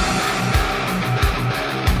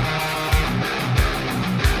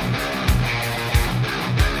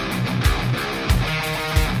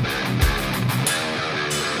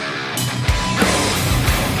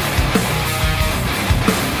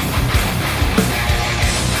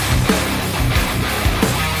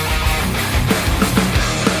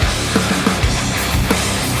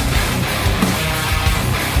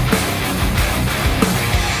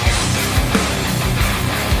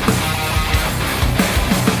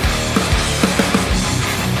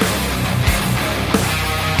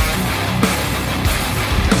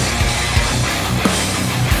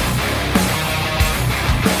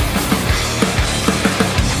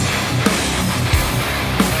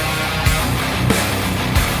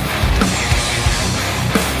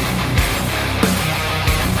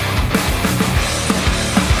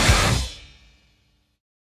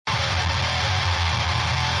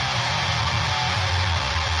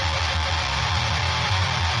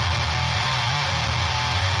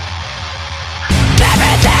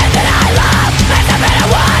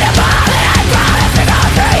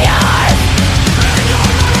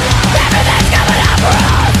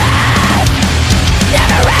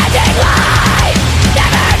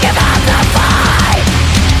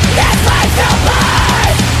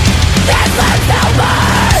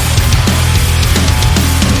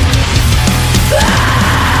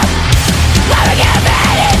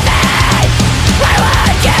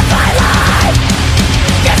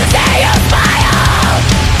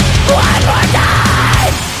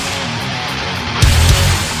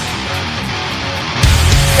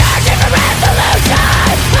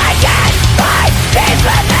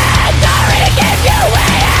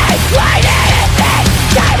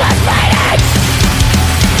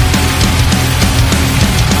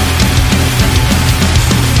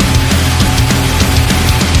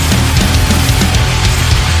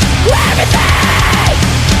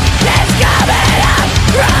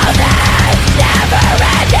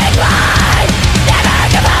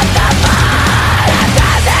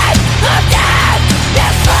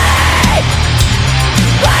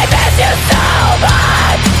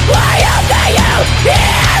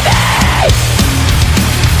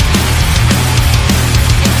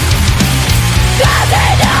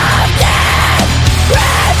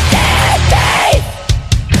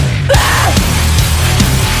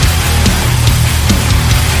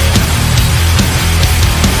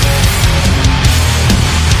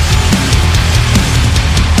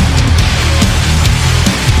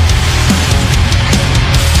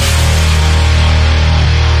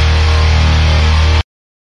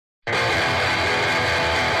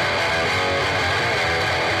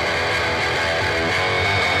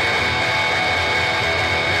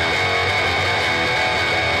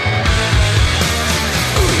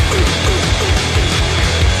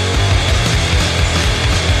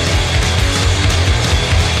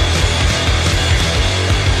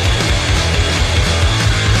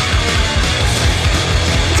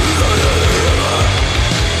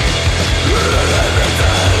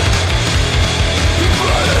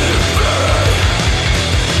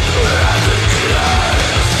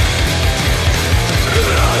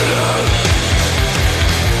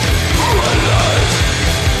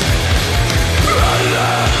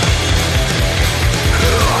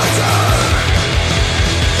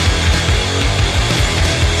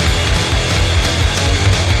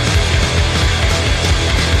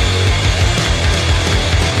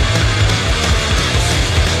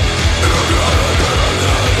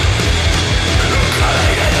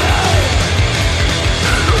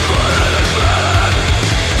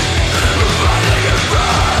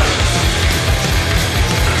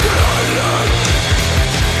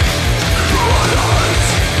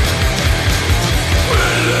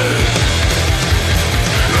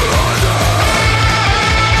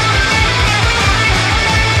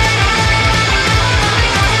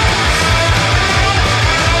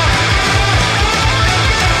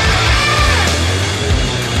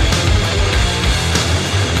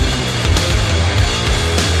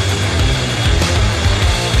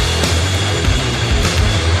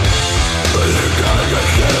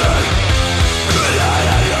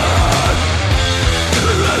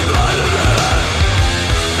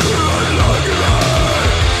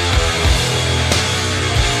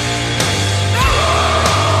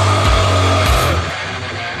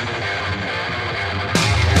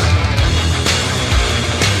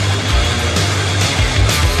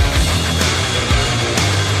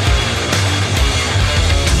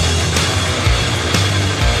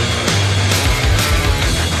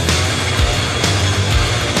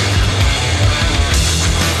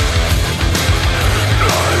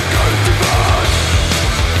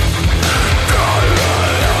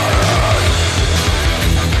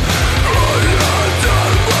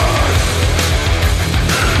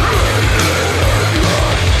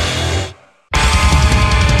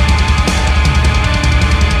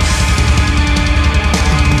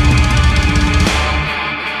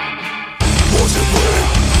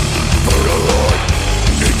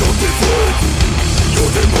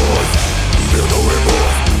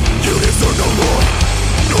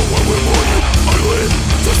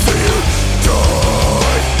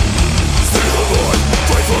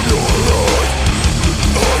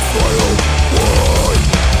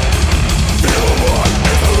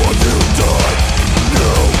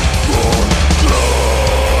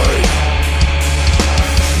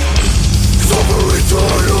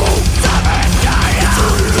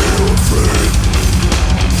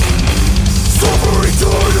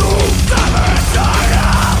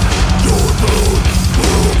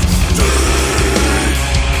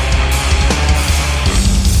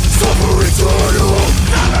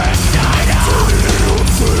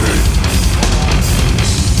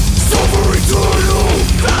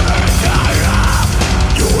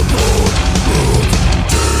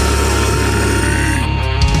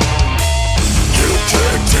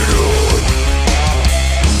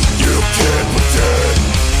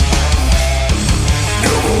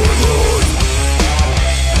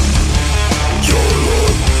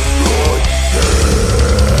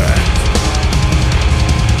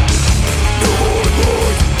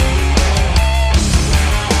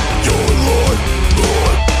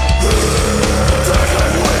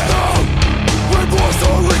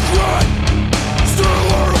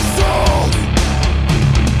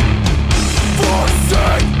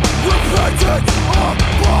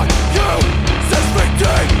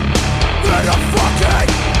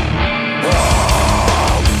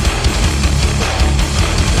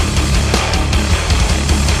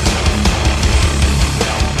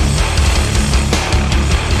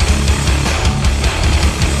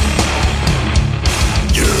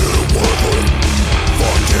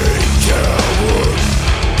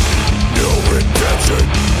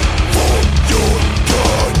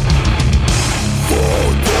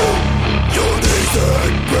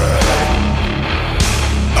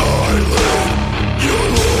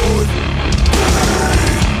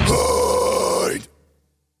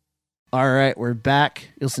 All right, we're back.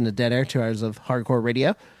 You listen to Dead Air, 2 hours of hardcore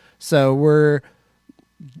radio. So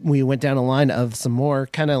we went down a line of some more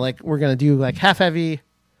kind of like we're gonna do like half heavy,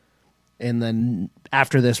 and then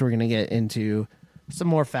after this we're gonna get into some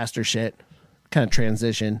more faster shit, kind of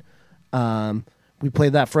transition. We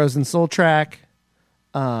played that Frozen Soul track.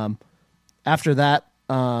 After that,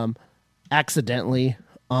 accidentally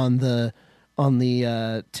on the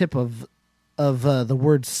tip of the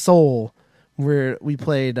word soul, where we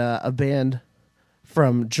played a band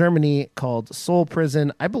from Germany called Soul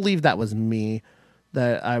Prison. I believe that was me.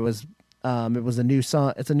 That I was. It was a new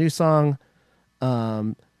song. It's a new song.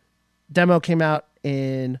 Demo came out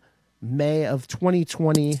in May of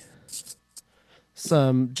 2020.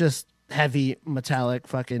 Some just heavy metallic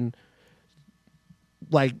fucking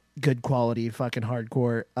like good quality fucking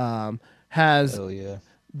hardcore. Has Hell yeah.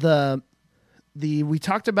 the we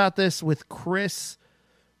talked about this with Chris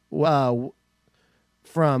from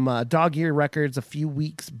Dog Ear Records a few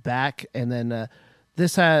weeks back, and then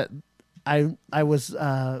this had I was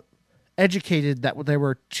educated that there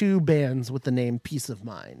were 2 bands with the name Peace of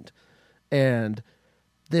Mind, and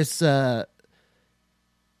this one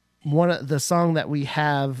of the songs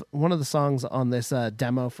on this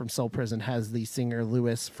demo from Soul Prison has the singer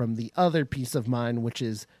Lewis from the other Peace of Mind, which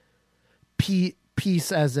is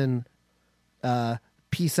peace as in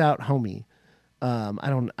peace out, homie. I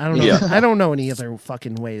don't know. Yeah. I don't know any other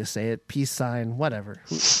fucking way to say it. Peace sign, whatever.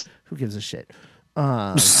 Who gives a shit?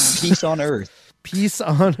 Peace on earth. Peace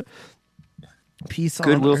on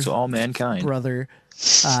Goodwill earth, to all mankind. brother.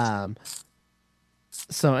 So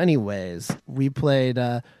anyways, we played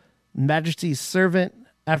Majesty's Servant.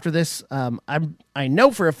 After this, I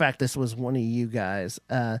know for a fact this was one of you guys,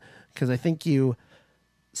 because I think you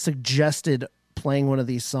suggested playing one of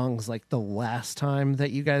these songs like the last time that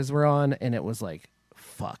you guys were on, and it was like,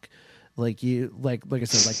 fuck. Like you like I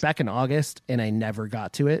said, like back in August, and I never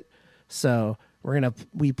got to it. So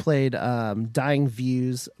we played Dying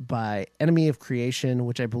Views by Enemy of Creation,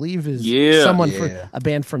 which I believe is a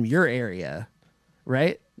band from your area,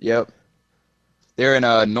 right? Yep. They're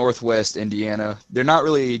in Northwest Indiana. They're not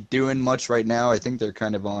really doing much right now. I think they're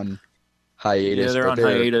kind of on hiatus. Yeah, they're on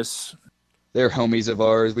hiatus. They're homies of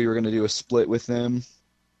ours. We were going to do a split with them.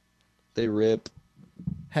 They rip.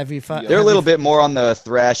 They're a little bit more on the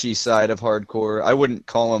thrashy side of hardcore. I wouldn't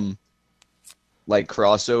call them like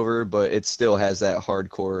crossover, but it still has that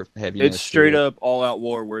hardcore heaviness. It's straight up all-out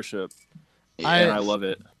war worship, and I love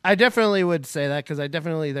it. I definitely would say that, because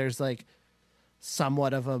there's like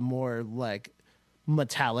somewhat of a more like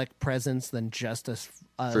metallic presence than just a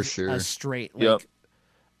for sure. a straight like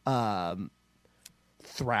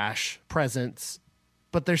thrash presence,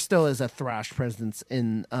 but there still is a thrash presence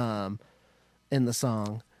in the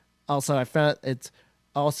song. Also, I found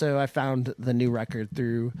the new record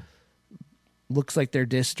through, looks like their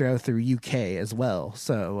distro through UK as well.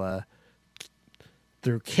 So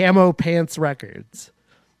through Camo Pants Records.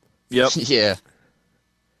 Yep. Yeah.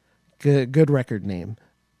 Good record name.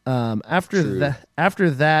 After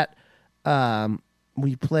that,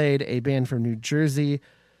 we played a band from New Jersey,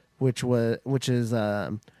 which is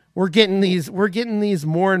we're getting these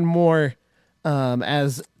more and more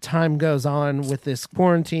as time goes on with this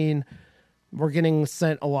quarantine. We're getting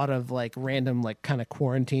sent a lot of like random like kind of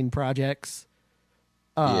quarantine projects.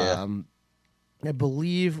 I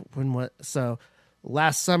believe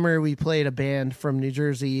last summer we played a band from New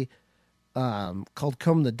Jersey called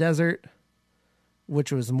Comb the Desert,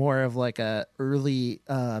 which was more of like a early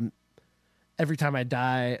Every Time I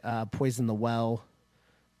Die, Poison the Well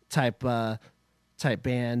type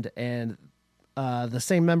band, and the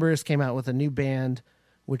same members came out with a new band,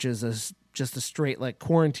 which is just a straight like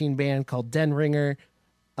quarantine band called Den Ringer.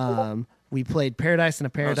 We played Paradise in a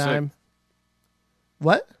Paradigm.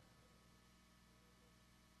 What?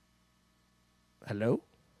 Hello?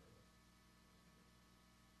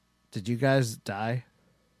 Did you guys die?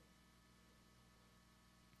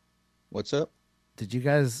 What's up? Are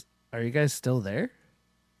you guys still there?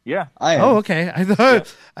 Yeah, I am. Oh, okay.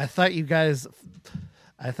 I thought you guys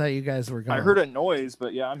were gone. I heard a noise,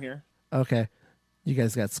 but yeah, I'm here. Okay. You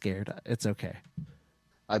guys got scared. It's okay.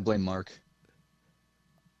 I blame Mark.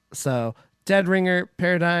 So, Dead Ringer,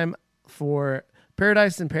 Paradigm for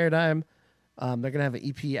Paradise and Paradigm. They're going to have an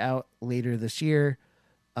EP out later this year.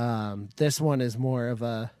 This one is more of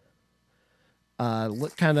a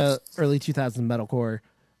kind of early 2000s metalcore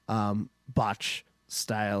botch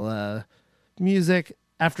style music.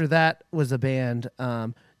 After that was a band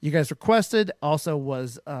you guys requested, also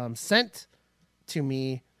was sent to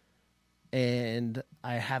me, and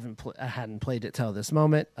I hadn't played it till this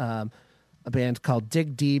moment. A band called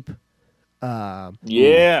Dig Deep.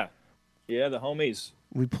 Yeah. Yeah, the homies.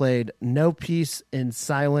 We played No Peace in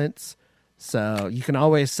Silence. So you can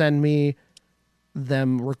always send me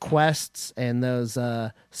them requests and those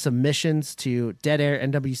submissions to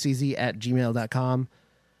deadairnwcz@gmail.com.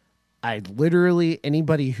 I literally,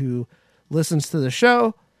 anybody who listens to the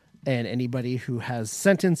show and anybody who has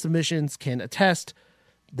sent in submissions can attest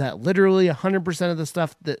that literally 100% of the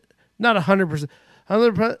stuff that, not 100%,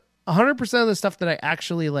 100% of the stuff that I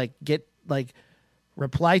actually like get like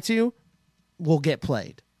reply to will get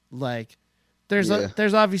played. Like there's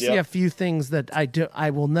obviously a few things that I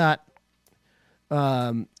will not.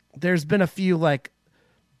 There's been a few like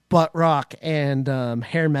butt rock and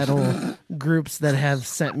hair metal groups that have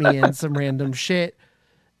sent me in some random shit,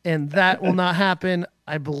 and that will not happen.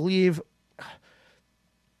 I believe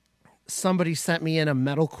somebody sent me in a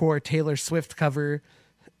metalcore Taylor Swift cover,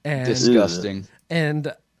 and disgusting.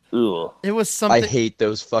 And Ugh. it was something. I hate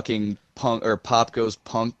those fucking punk or Pop Goes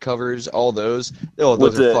Punk covers. All those. Oh,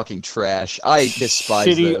 those are fucking trash. I despise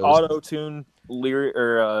shitty those. auto-tune lyric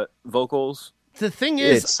or vocals. The thing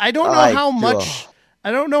is, I don't know how much.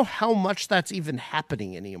 I don't know how much that's even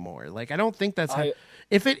happening anymore. Like, I don't think that's.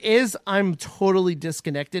 If it is, I'm totally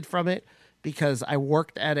disconnected from it because I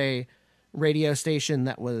worked at a radio station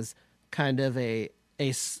that was kind of a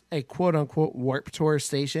quote unquote Warp Tour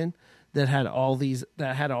station that had all these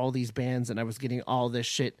bands, and I was getting all this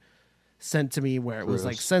shit sent to me where it was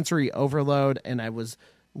like sensory overload, and I was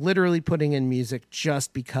literally putting in music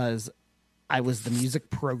just because I was the music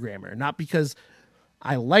programmer, not because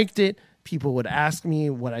I liked it. People would ask me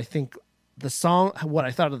what I think what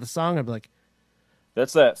I thought of the song. I'd be like,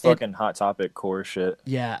 that's that fucking Hot Topic core shit.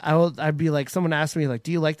 Yeah, I'd be like, someone asked me like,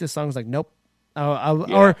 do you like this song? I was like, nope.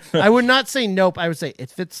 Or I would not say nope. I would say it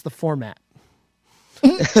fits the format.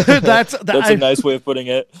 That's a nice way of putting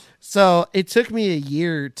it. So it took me a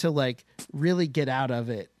year to like really get out of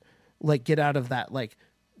it, like get out of that, like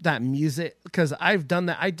that music. Cause I've done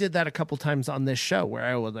that. I did that a couple times on this show where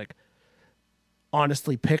I would like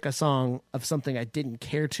honestly pick a song of something I didn't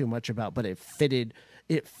care too much about, but it fit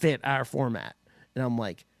our format. And I'm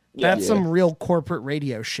like, that's some real corporate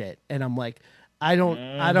radio shit. And I'm like, I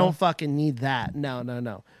don't fucking need that.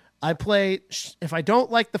 No. I play, if I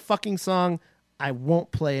don't like the fucking song, I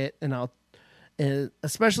won't play it. And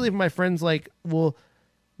especially if my friends like will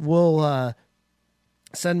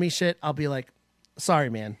send me shit, I'll be like, sorry,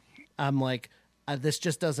 man. I'm like, this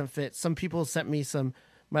just doesn't fit. Some people sent me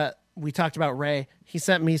we talked about Ray. He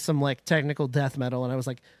sent me some like technical death metal, and I was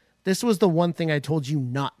like, this was the one thing I told you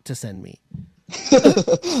not to send me.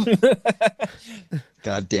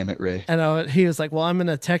 God damn it, Ray. And he was like, well, I'm in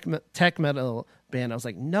a tech metal band. I was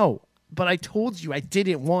like, no, but I told you I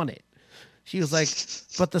didn't want it. He was like,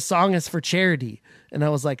 but the song is for charity. And I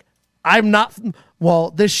was like,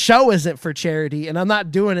 this show isn't for charity, and I'm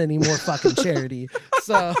not doing any more fucking charity.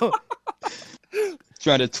 So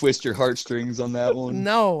trying to twist your heartstrings on that one.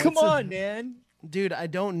 No. Come on, man. Dude, I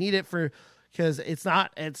don't need it because it's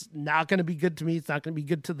not going to be good to me. It's not going to be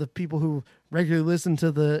good to the people who regularly listen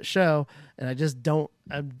to the show. And I just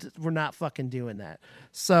we're not fucking doing that.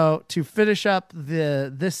 So to finish up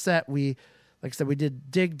this set, like I said, we did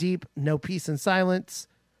Dig Deep, No Peace in Silence,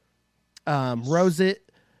 Rose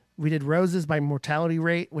It. We did Roses by Mortality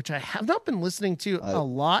Rate, which I have not been listening to a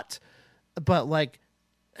lot, but like,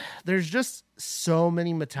 there's just so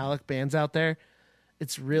many metallic bands out there.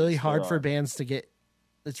 It's really hard for bands to get.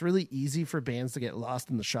 It's really easy for bands to get lost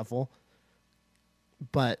in the shuffle.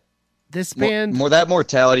 But this band, that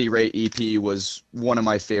Mortality Rate EP was one of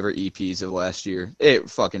my favorite EPs of last year. It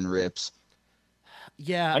fucking rips.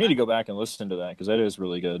 Yeah, I need to go back and listen to that because that is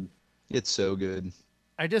really good. It's so good.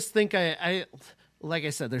 I just think I like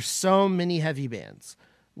I said, there's so many heavy bands.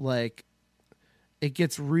 Like, it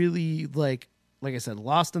gets really like I said,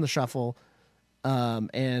 lost in the shuffle.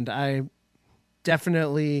 And I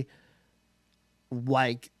definitely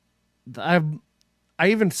like, I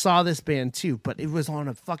even saw this band too, but it was on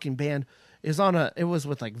a fucking band. It was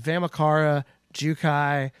with like Vamakara,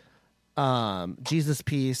 Jukai, Jesus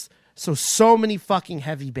Peace. So many fucking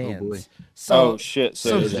heavy bands. Oh boy. So shit.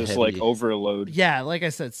 So it's just like overload. Yeah, like I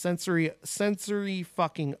said, sensory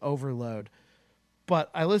fucking overload. But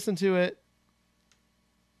I listened to it.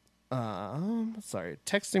 Sorry,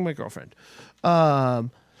 texting my girlfriend.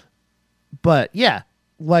 But yeah,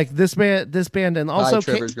 like this band, and also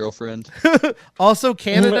Trevor's girlfriend. Also,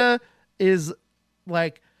 Canada is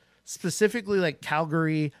like specifically like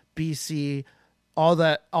Calgary, BC, all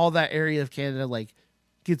that area of Canada like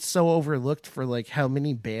gets so overlooked for like how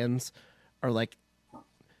many bands are like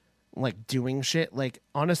doing shit. Like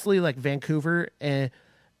honestly, like Vancouver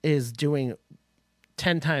is doing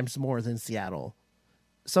 10 times more than Seattle.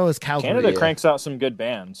 So is Calgary. Canada cranks out some good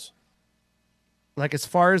bands. Like as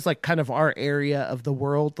far as like kind of our area of the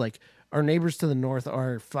world, like our neighbors to the north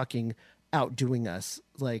are fucking outdoing us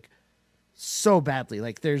like so badly.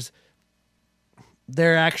 Like they're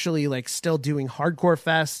actually like still doing hardcore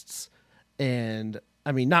fests, and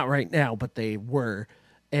I mean not right now, but they were,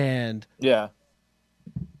 and Yeah.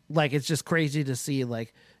 like it's just crazy to see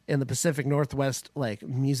like in the Pacific Northwest like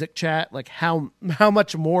music chat like how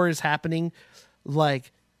much more is happening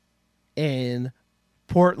like in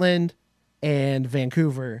Portland and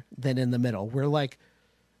Vancouver than in the middle. We're like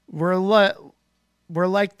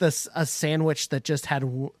this a sandwich that just has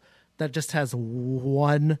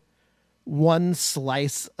one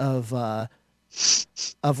slice of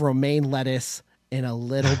romaine lettuce and a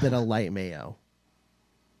little bit of light mayo.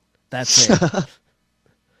 That's it.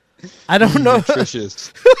 I don't know.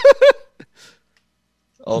 Nutritious.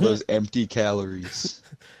 All those empty calories.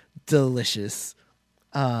 Delicious.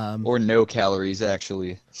 Or no calories,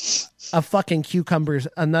 actually. A fucking cucumber.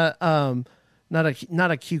 Not a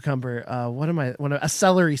cucumber. A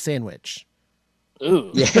celery sandwich.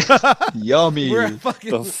 Ooh. Yeah. Yummy.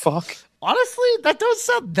 The fuck? Honestly, that don't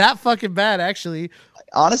sound that fucking bad, actually.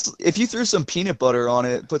 Honestly, if you threw some peanut butter on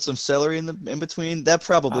it, put some celery in between, that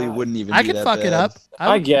probably wouldn't even I be could that fuck bad. it up.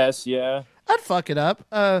 I guess, yeah. I'd fuck it up.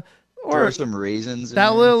 Throw Or some raisins in that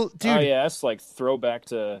there. little dude. Oh yeah, that's like throwback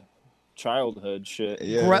to childhood shit.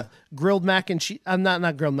 Yeah. Grilled mac and cheese. I'm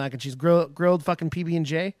not grilled mac and cheese. Grilled fucking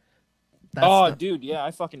PB&J. Dude, yeah,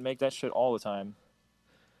 I fucking make that shit all the time.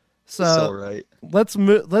 So It's all right. let's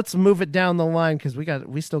move it down the line because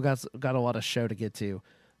we still got a lot of show to get to.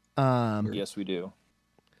 Yes, we do.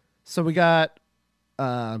 So we got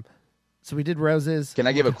so we did Roses. Can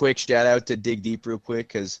I give a quick shout out to Dig Deep real quick?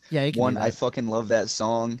 Because Yeah, you can do that. I fucking love that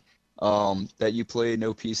song that you played,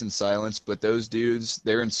 No Peace in Silence. But those dudes,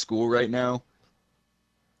 they're in school right now.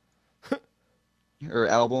 Or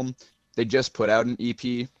album. They just put out an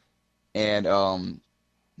EP. And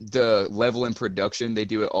the level in production, they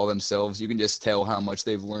do it all themselves. You can just tell how much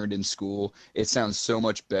they've learned in school. It sounds so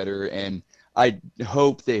much better, and I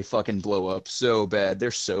hope they fucking blow up so bad. They're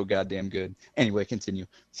so goddamn good. Anyway, continue.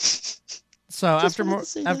 So Just after wanted to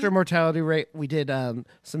say after that. Mortality Rate, we did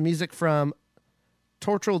some music from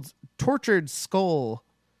Tortured Skull.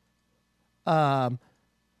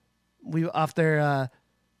 We off their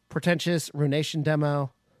Pretentious Runation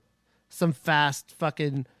demo, some fast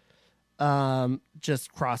fucking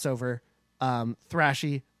just crossover,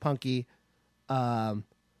 thrashy, punky.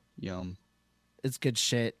 Yum. It's good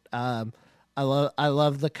shit. I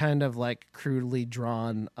love the kind of like crudely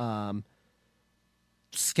drawn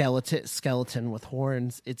skeleton with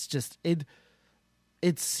horns. It's just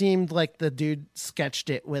it seemed like the dude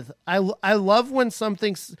sketched it with. I love when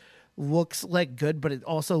something looks like good, but it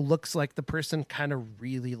also looks like the person kind of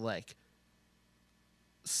really like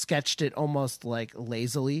sketched it almost like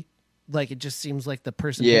lazily. Like it just seems like the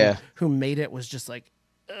person who made it was just like,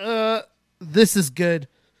 this is good.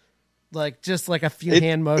 Like just like a few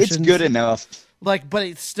hand motions. It's good enough. Like, but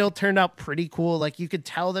it still turned out pretty cool. Like you could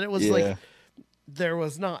tell that it was like there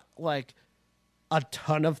was not like a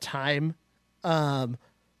ton of time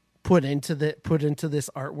put into this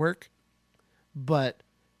artwork, but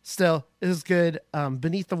still it was good.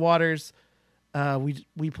 Beneath the Waters,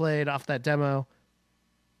 we played off that demo,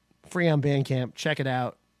 free on Bandcamp. Check it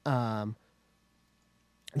out. Then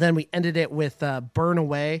we ended it with Burn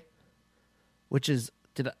Away, which is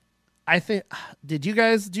did you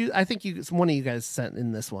guys do? I think one of you guys sent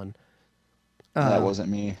in this one. That wasn't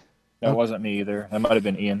me. That wasn't me either. That might have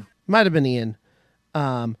been Ian. Might have been Ian.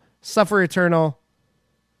 Suffer Eternal,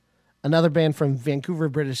 another band from Vancouver,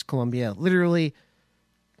 British Columbia. Literally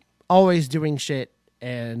always doing shit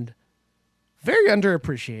and very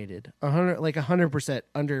underappreciated. 100%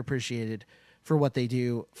 underappreciated for what they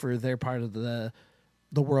do for their part of the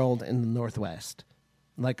world in the Northwest.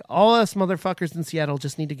 Like all us motherfuckers in Seattle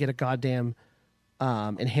just need to get a goddamn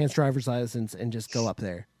enhanced driver's license and just go up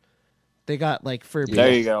there. They got like for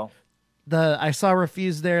There you go. I saw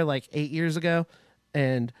Refuse there like 8 years ago,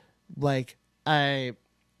 and like right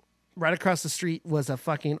across the street was a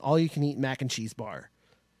fucking all you can eat mac and cheese bar.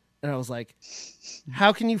 And I was like,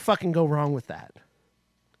 how can you fucking go wrong with that?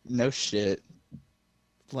 No shit.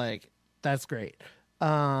 Like, that's great.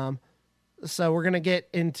 So we're going to get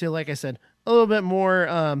into, like I said, a little bit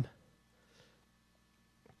more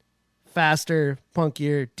faster,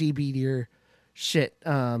 punkier, D-beatier shit.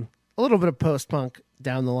 A little bit of post-punk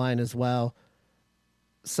down the line as well.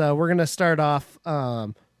 So we're going to start off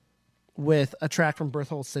with a track from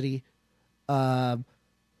Berthold City. Yeah.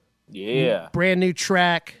 Brand new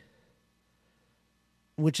track.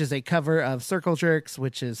 which is a cover of Circle Jerks,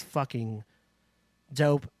 which is fucking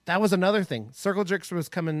dope. That was another thing. Circle Jerks was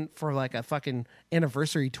coming for like a fucking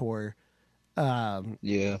anniversary tour.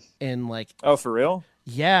 Yeah. And like, Oh, for real?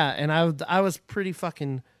 yeah, and I was pretty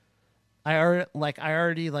fucking. I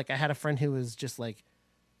had a friend who was just like,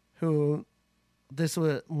 this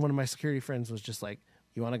was one of my security friends was just like,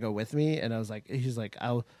 you want to go with me? And I was like,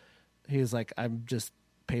 I'm just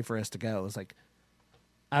pay for us to go. It was like,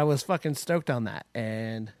 I was fucking stoked on that.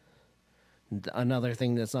 And another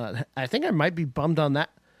thing that's not, I think I might be bummed on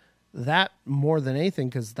that more than anything,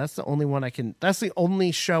 because that's the only one that's the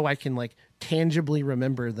only show I can like tangibly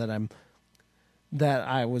remember that I'm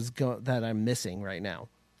missing right now.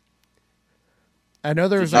 I know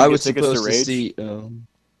there's. I was supposed to see.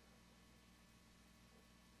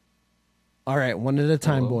 All right, one at a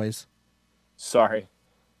time, boys. Sorry.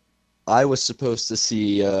 I was supposed to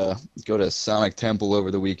see go to Sonic Temple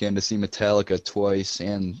over the weekend to see Metallica twice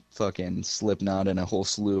and fucking Slipknot and a whole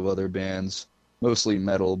slew of other bands, mostly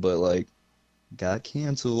metal, but like got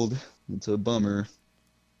canceled. It's a bummer.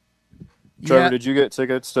 Trevor, Yeah. did you get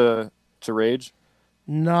tickets to Rage?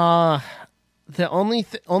 Nah, the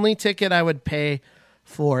only ticket I would pay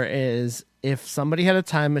for is if somebody had a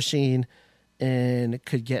time machine and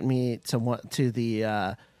could get me to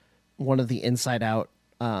the one of the Inside Out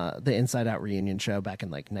reunion show back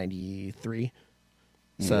in like '93.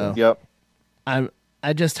 So Yep. I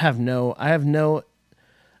have no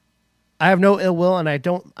ill will, and I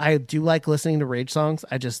do like listening to Rage songs.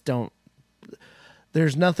 I just don't.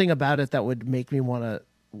 There's nothing about it that would make me want to.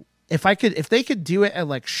 If they could do it at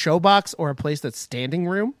like Showbox or a place that's standing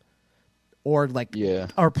room, or like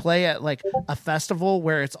or play at like a festival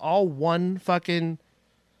where it's all one fucking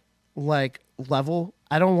like level.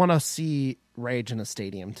 I don't want to see Rage in a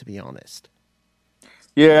stadium, to be honest.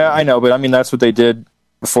 Yeah, I know, but I mean that's what they did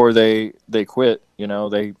before they quit. You know,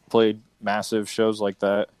 they played massive shows like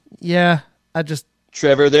that. Yeah,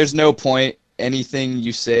 Trevor, there's no point. Anything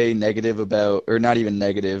you say negative about, or not even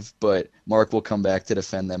negative, but Mark will come back to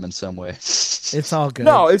defend them in some way. It's all good.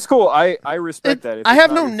 No, it's cool. I respect that. If I it's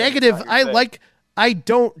have not no your thing, negative. it's not your thing. I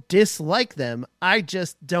don't dislike them. I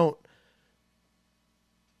just don't.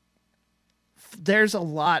 There's a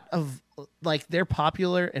lot of like they're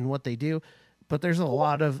popular in what they do, but there's a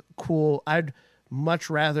lot of cool. I'd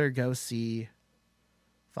much rather go see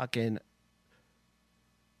fucking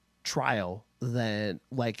Trial than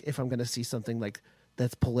like if I'm going to see something like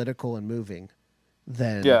that's political and moving,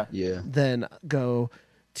 then then go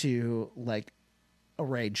to like a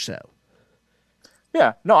Rage show.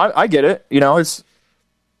 Yeah, no, I get it. You know, it's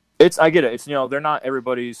I get it. It's, you know, they're not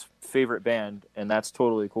everybody's favorite band, and that's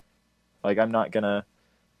totally cool. Like, I'm not gonna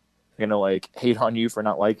like hate on you for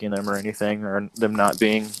not liking them or anything, or them not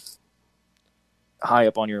being high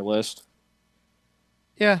up on your list.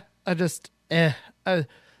 Yeah, I just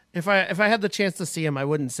if I had the chance to see him, I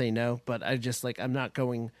wouldn't say no, but I just like I'm not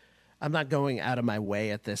going out of my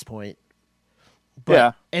way at this point. But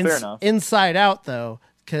Yeah, fair enough. Inside Out though,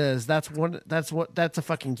 because that's a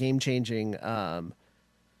fucking game changing.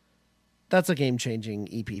 That's a game changing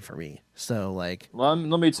EP for me. So like, Let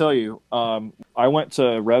me tell you, I went to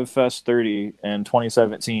RevFest 30 in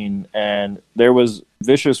 2017, and there was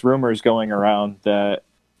vicious rumors going around that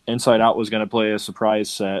Inside Out was going to play a surprise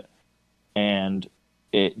set, and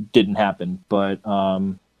it didn't happen. But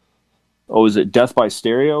was it Death by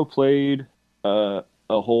Stereo played a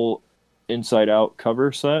whole Inside Out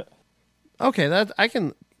cover set? okay, that I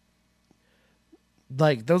can.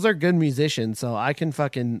 Like those are good musicians, so I can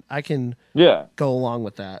go along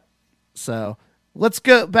with that. So let's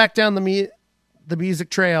go back down the music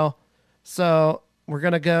trail. So we're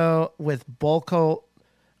gonna go with Bull Cult,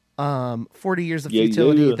 40 Years of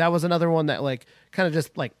Futility. Yeah. That was another one that like kind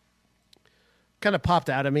of popped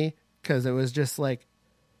out of me because it was just like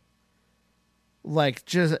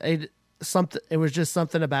something. It was just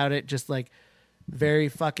something about it, just like very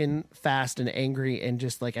fucking fast and angry, and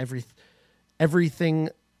just like everything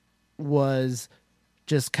was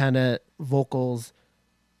just kind of vocals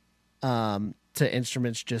to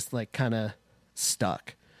instruments just like kind of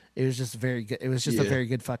stuck. It was just very good. It was just a very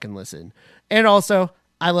good fucking listen. And also,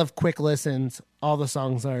 I love quick listens. All the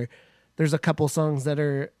songs there's a couple songs that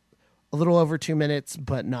are a little over 2 minutes,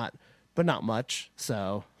 but not much.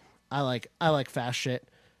 So I like fast shit.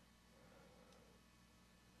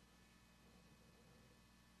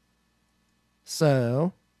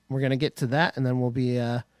 So we're going to get to that, and then we'll be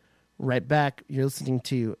right back. You're listening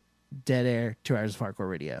to Dead Air, 2 Hours of Hardcore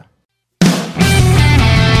Radio.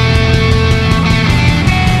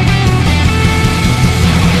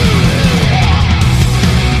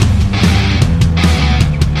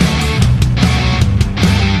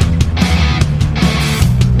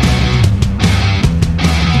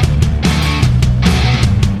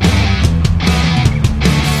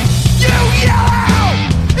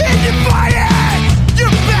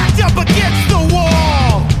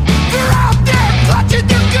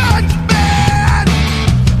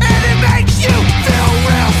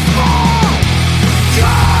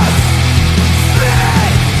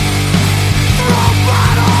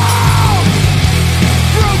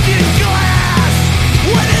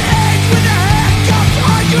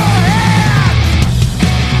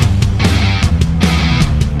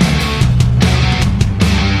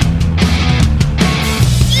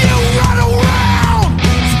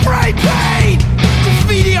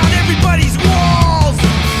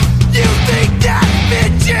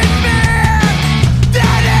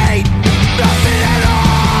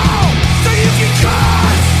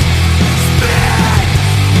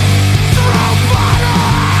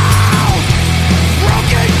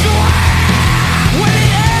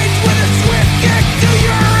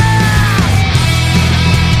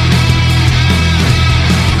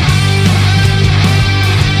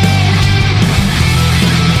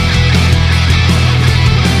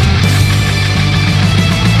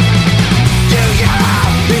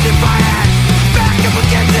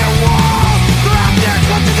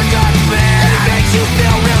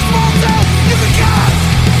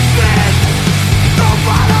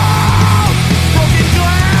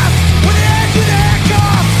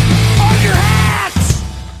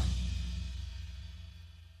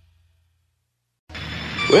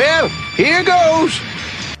 Here goes!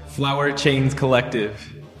 Flower Chains Collective.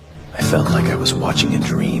 I felt like I was watching a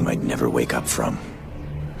dream I'd never wake up from.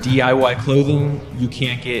 DIY clothing you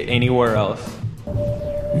can't get anywhere else.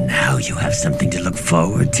 Now you have something to look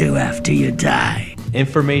forward to after you die.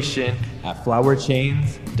 Information at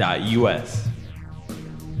flowerchains.us.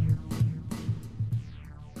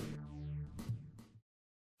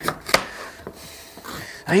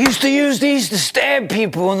 I used to use these to stab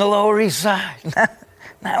people on the Lower East Side.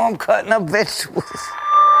 Now I'm cutting up vegetables.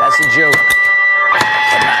 That's a joke.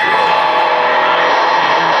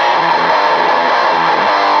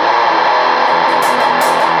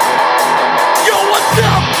 Yo, what's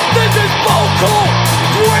up? This is Vocal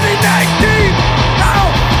 2019. How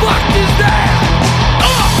fucked is that?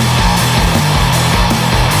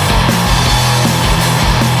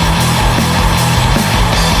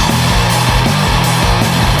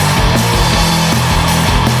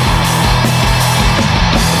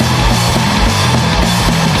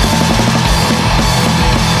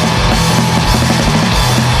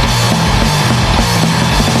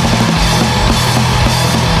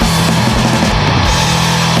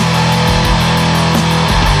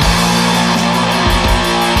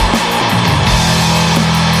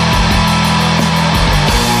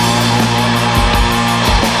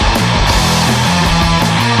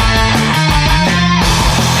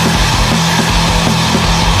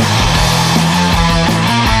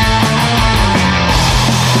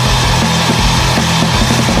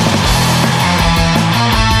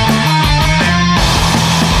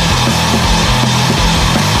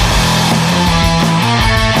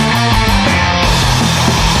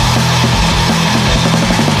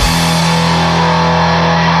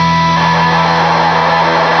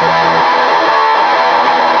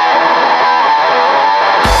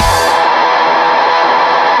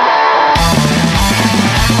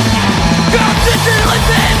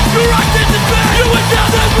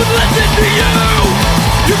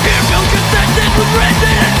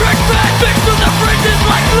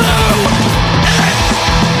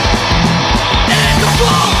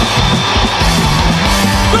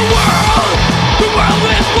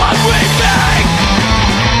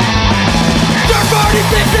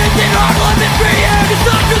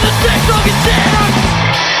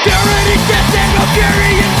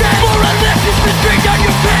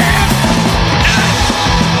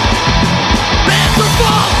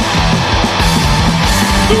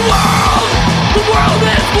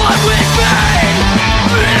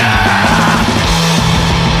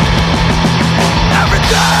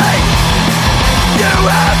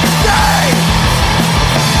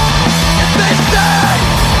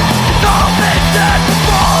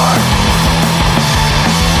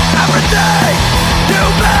 Everything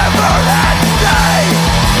you've ever had to say.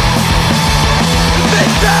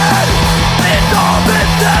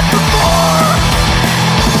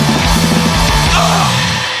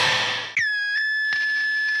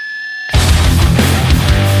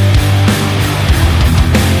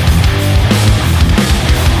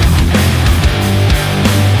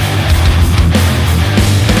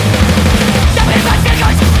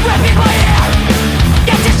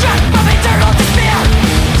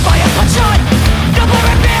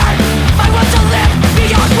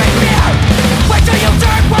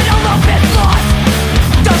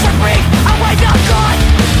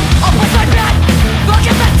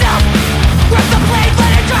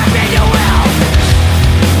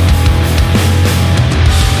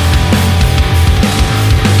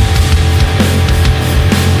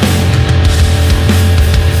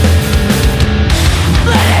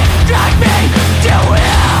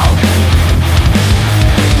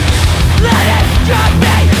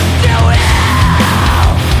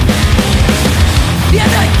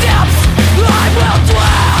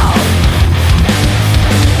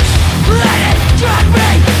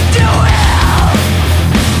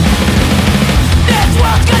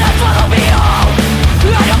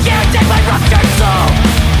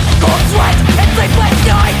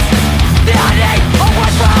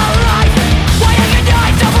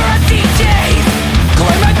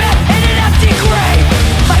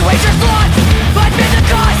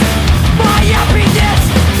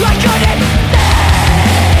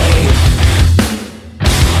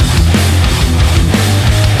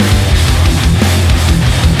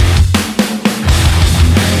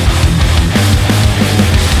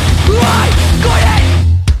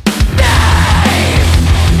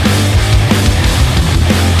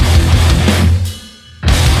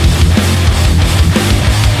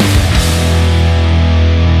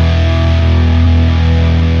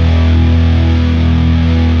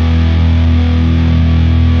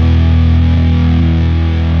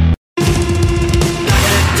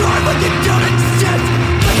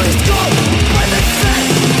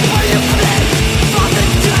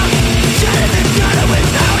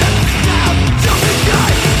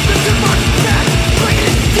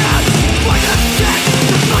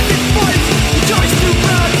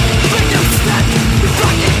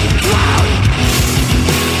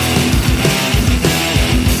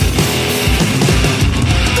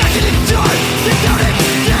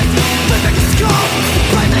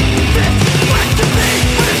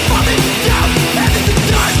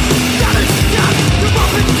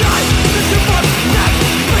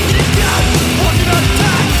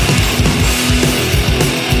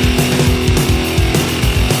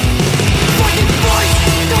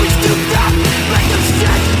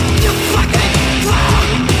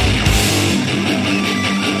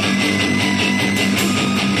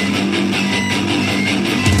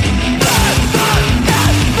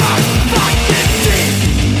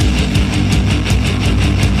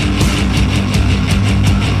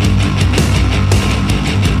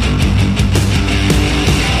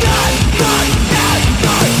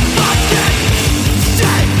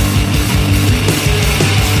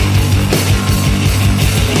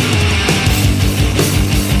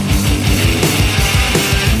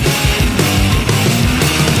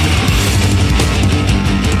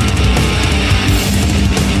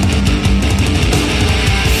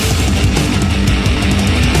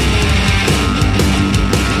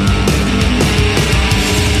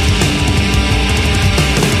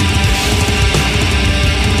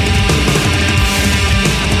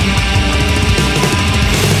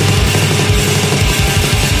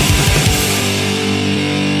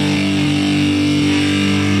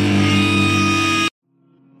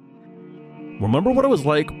 Remember what it was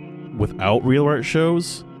like without real art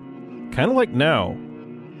shows? Kind of like now.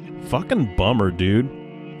 Fucking bummer, dude.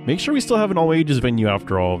 Make sure we still have an all-ages venue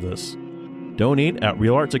after all of this. Donate at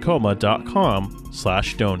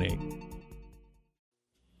realarttacoma.com/donate.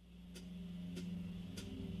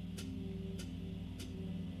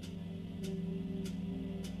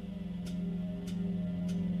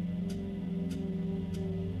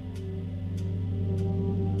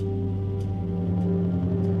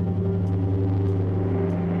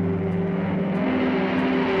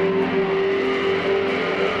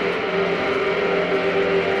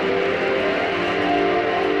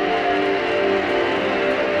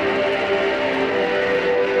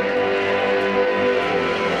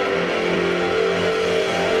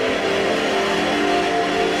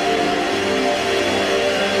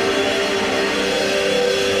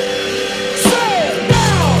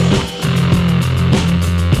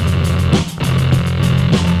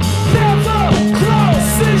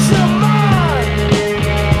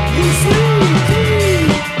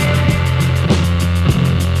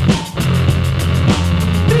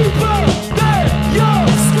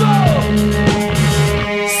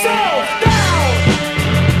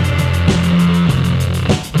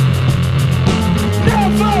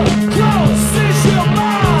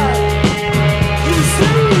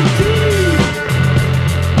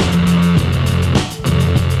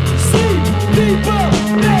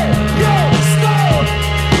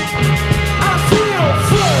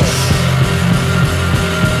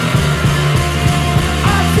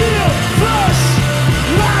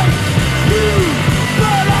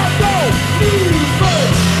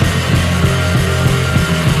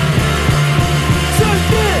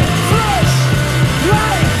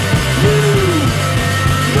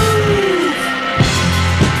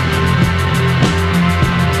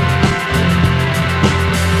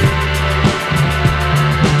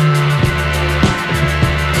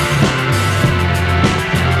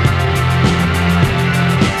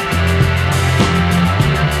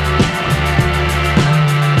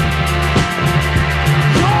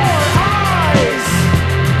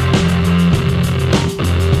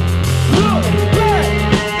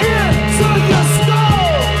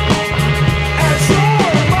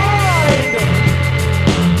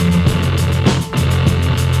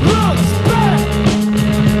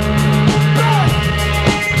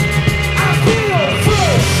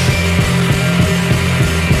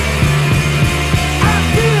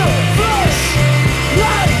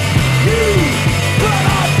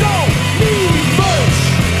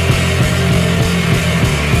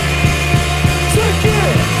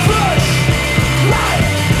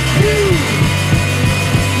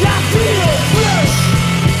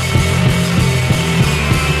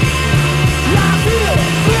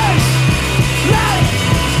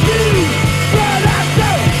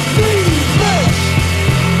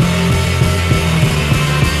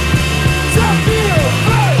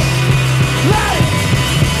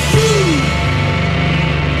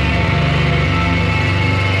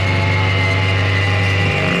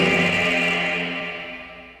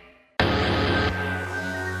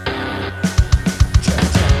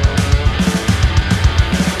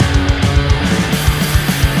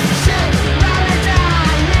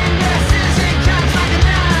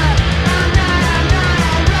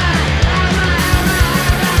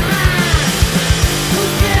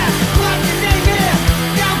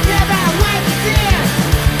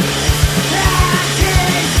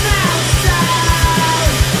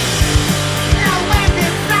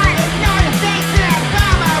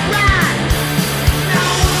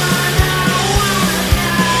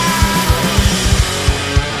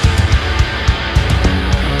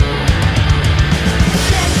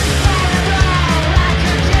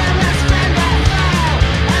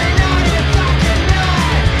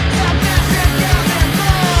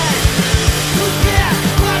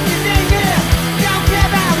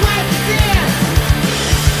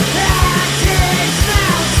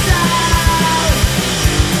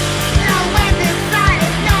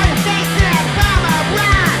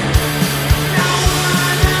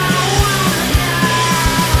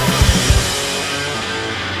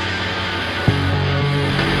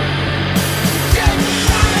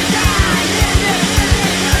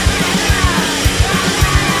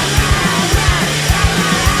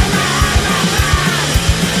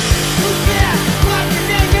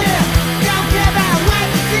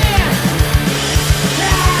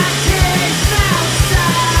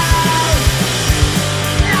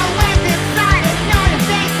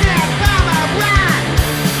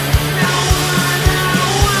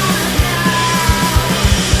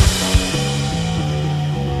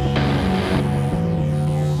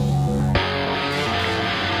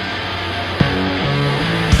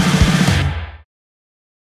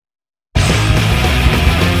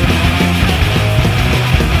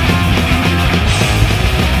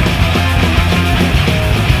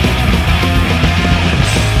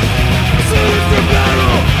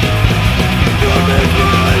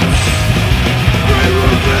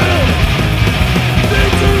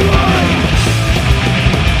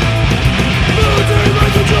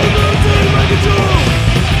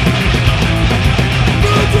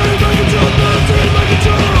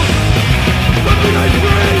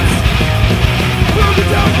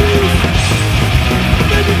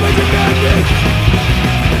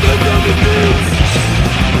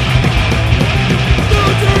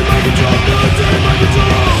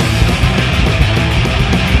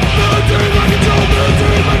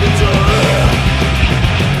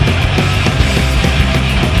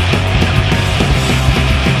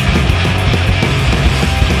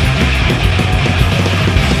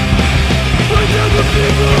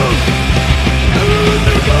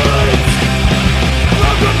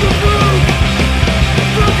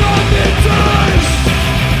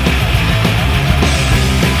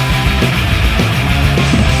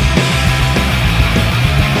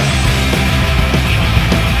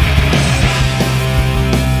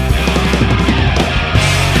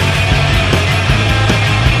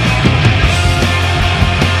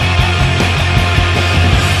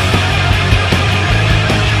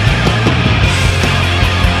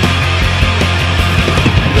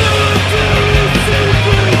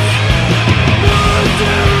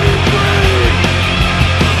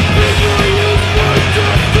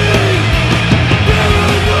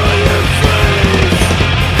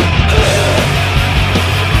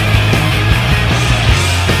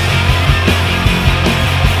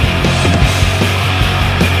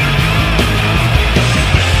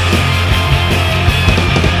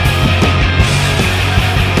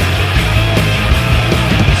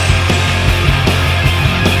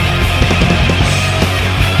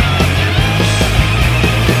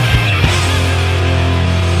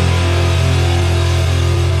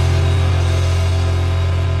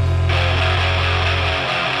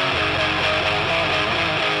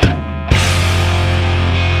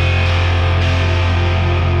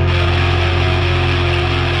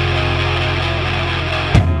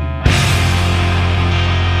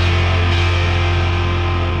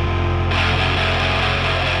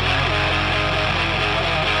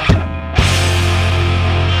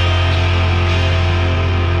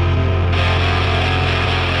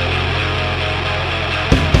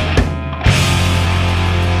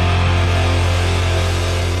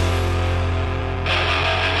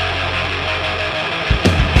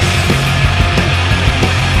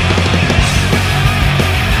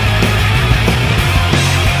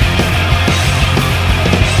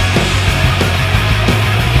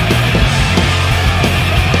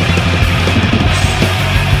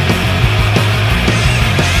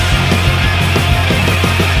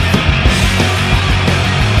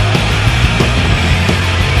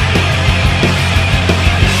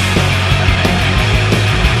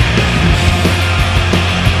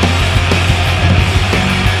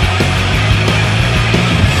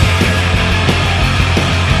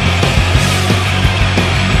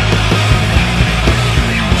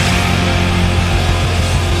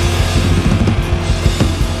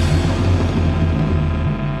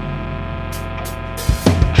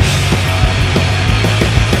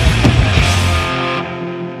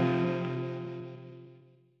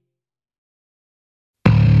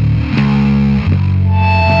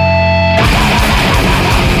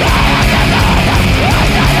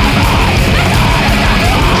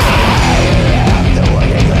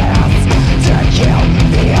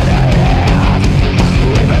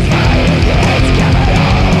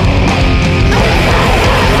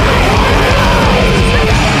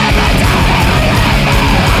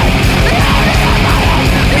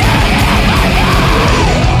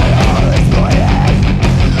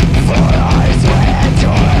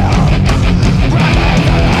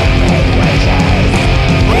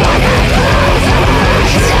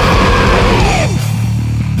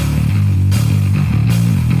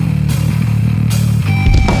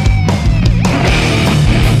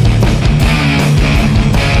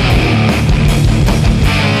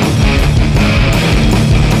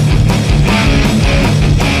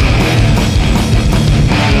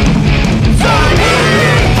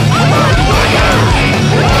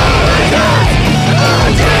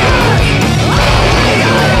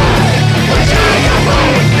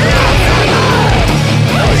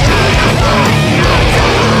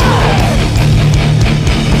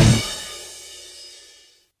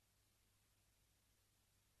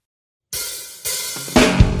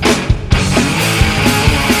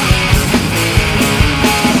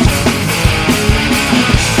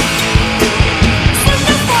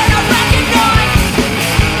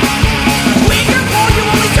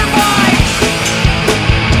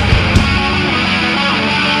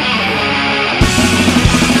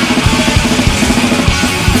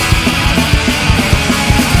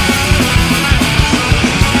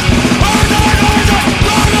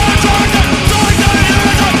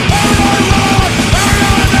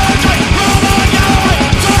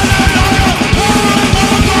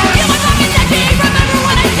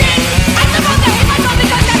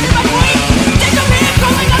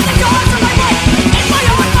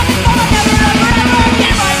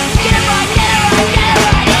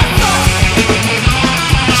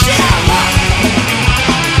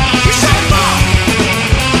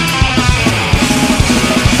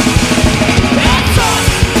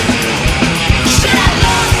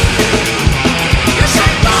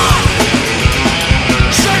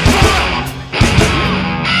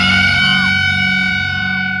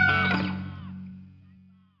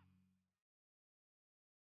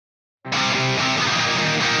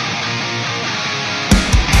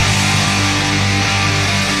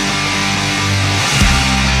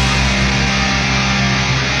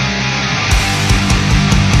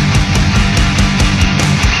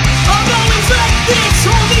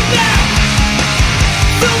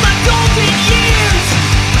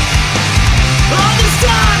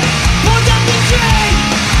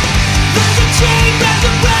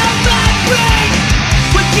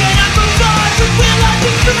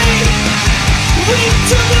 Wait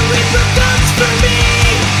till the reaper comes for me.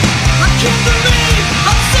 I can't believe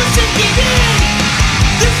I'm so sinking in.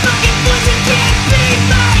 This fucking poison can't be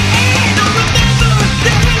my end. Oh, remember,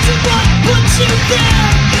 the hands are what puts you there.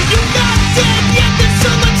 You're not dead yet, there's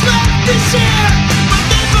so much left to share.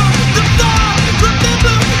 Remember the fall,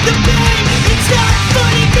 remember the pain. It's not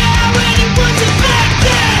funny now, and it wasn't back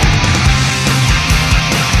then.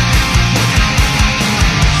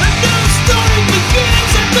 A new story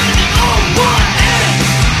begins after the old one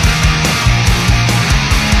ends.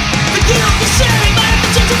 The guilt, the shame, I have to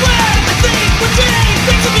change away. I think one day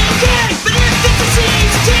things will be okay. But if this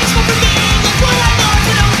disease takes more from me, like what I lost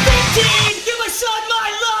when I was 15, give my son my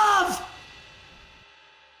love.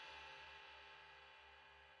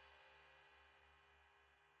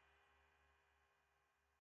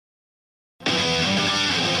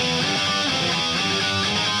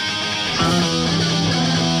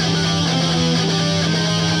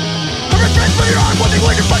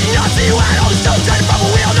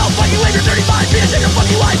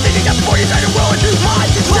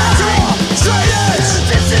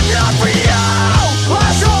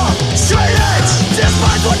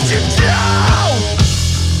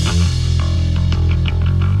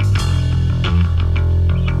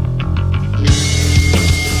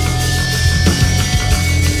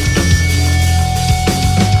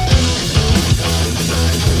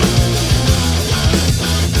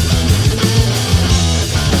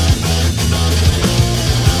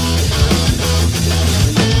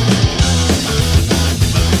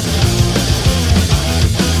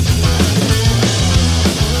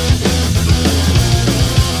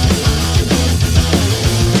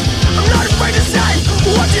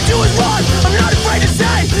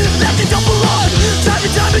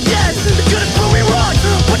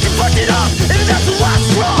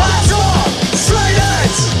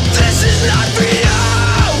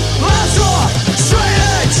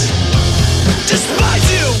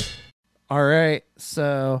 All right,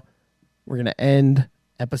 so we're gonna end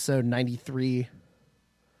episode 93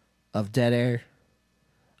 of Dead Air.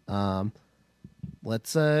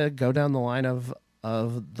 Let's go down the line of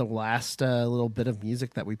the last little bit of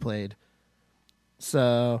music that we played.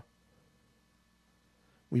 So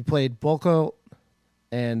we played Bolko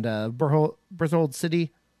and Berthold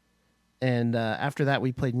City, and after that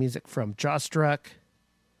we played music from Jawstruck.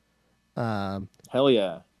 Hell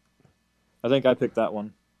yeah. I think I picked that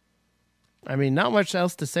one. I mean, not much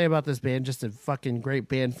else to say about this band. Just a fucking great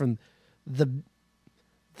band from the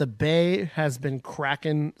Bay. Has been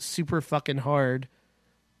cracking super fucking hard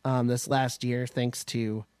this last year, thanks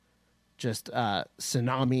to just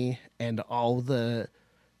Tsunami and all the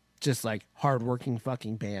just like hardworking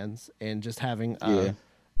fucking bands, and just having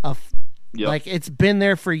like it's been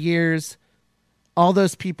there for years. All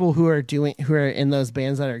those people who are in those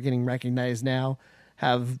bands that are getting recognized now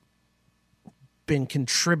have been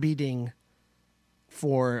contributing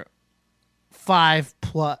for 5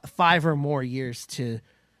 or more years to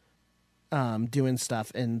doing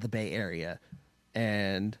stuff in the Bay Area,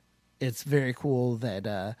 and it's very cool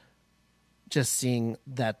that just seeing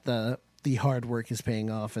that the hard work is paying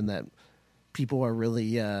off, and that people are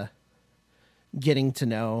really getting to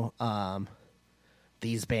know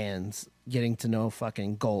these bands, getting to know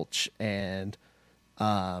fucking Gulch, and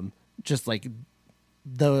just like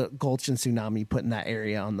the Gulch and Tsunami putting that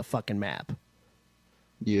area on the fucking map.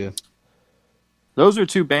 Yeah. Those are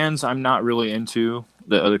two bands I'm not really into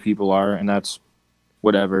that other people are, and that's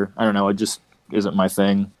whatever. I don't know. It just isn't my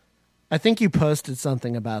thing. I think you posted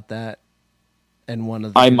something about that in one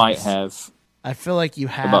of the... I might have. I feel like you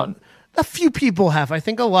have. A few people have. I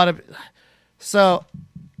think a lot of... So,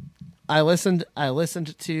 I listened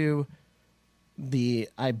to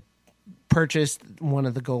I purchased one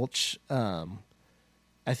of the Gulch, I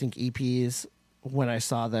think, EPs when I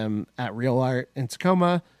saw them at Real Art in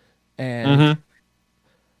Tacoma. And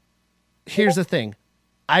here's the thing.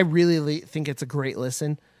 I really think it's a great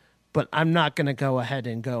listen, but I'm not going to go ahead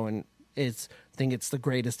and think it's the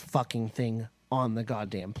greatest fucking thing on the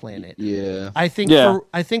goddamn planet. Yeah. I think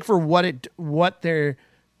for what they're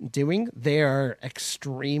doing, they are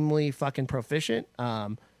extremely fucking proficient.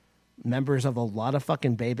 Members of a lot of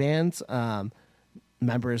fucking Bay bands,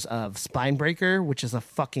 members of Spinebreaker, which is a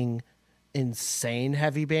fucking insane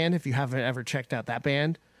heavy band if you haven't ever checked out that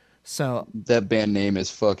band. So that band name is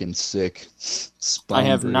fucking sick. I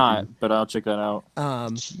have not, but I'll check that out.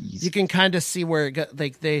 You can kind of see where it got,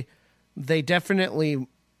 like they definitely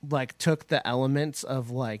like took the elements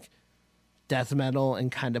of like death metal and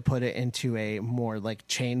kind of put it into a more like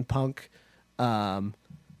chain punk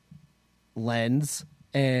lens,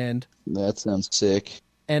 and that sounds sick.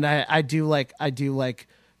 And I do like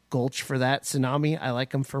Gulch for that. Tsunami, I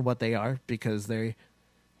like them for what they are because they're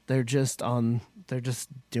just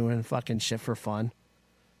doing fucking shit for fun.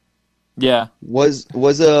 Yeah. Was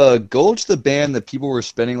Gulch the band that people were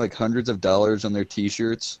spending like hundreds of dollars on their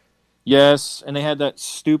T-shirts? Yes, and they had that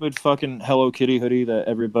stupid fucking Hello Kitty hoodie that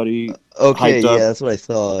everybody Okay, hyped up. yeah, that's what I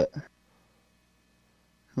thought.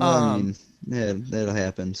 Well, I mean, yeah, that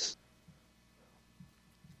happens.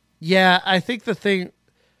 Yeah, I think the thing...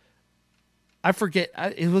 I forget.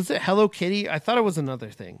 Was it Hello Kitty? I thought it was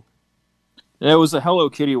another thing. It was the Hello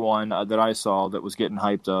Kitty one that I saw that was getting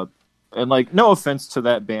hyped up. And, like, no offense to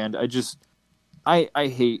that band. I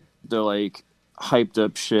hate the, like, hyped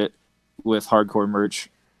up shit with hardcore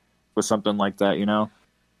merch with something like that, you know?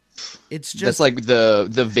 It's just... That's like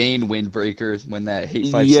the Vane Windbreaker when that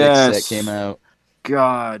Hate 5 Yes. set came out.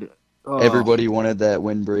 God. Oh. Everybody wanted that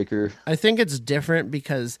Windbreaker. I think it's different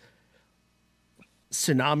because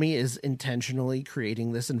Tsunami is intentionally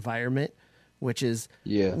creating this environment, which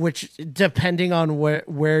depending on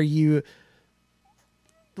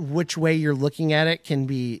which way you're looking at it can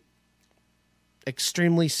be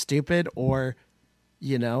extremely stupid or,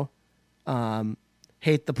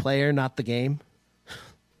 hate the player, not the game.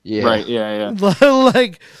 Yeah. Right, yeah.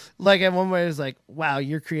 like at one way it's like, wow,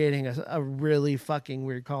 you're creating a really fucking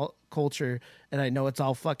weird culture, and I know it's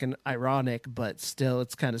all fucking ironic, but still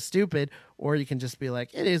it's kind of stupid. Or you can just be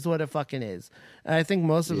like, it is what it fucking is. And I think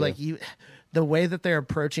most of the way that they're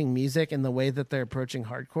approaching music and the way that they're approaching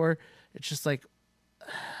hardcore, it's just like,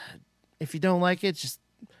 if you don't like it, just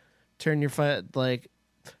turn your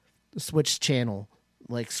switch channel,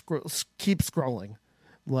 like keep scrolling,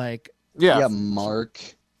 like yeah, Mark.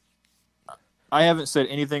 I haven't said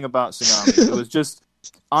anything about Tsunami. It was just,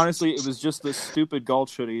 honestly, it was just this stupid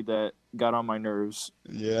Gulch hoodie that got on my nerves.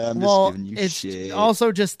 Yeah, I'm just giving you it's shit.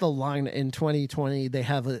 Also just the line in 2020, they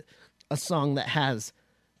have a song that has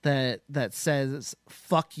that says,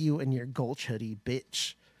 fuck you and your Gulch hoodie,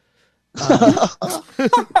 bitch.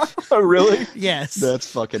 Really? Yes. That's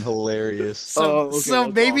fucking hilarious. So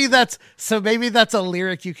maybe awesome. Maybe that's a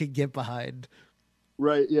lyric you could get behind.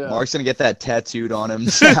 Right, yeah. Mark's gonna get that tattooed on him.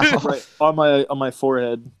 Right, on my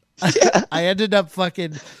forehead. I ended up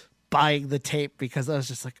fucking buying the tape because I was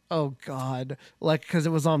just like, oh god, like because it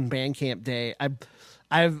was on Bandcamp Day.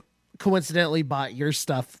 I've coincidentally bought your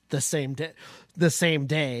stuff the same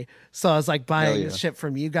day, so I was like buying shit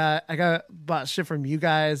from you guys. I bought shit from you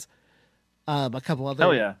guys, a couple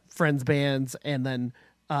other friends' bands, and then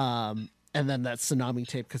that Tsunami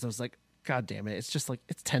tape because I was like, god damn it, it's just like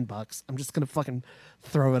it's $10. I'm just gonna fucking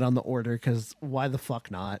throw it on the order because why the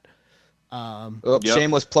fuck not?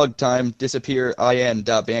 Shameless plug time.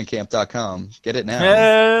 disappearin.bandcamp.com. Get it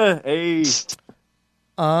now. Hey.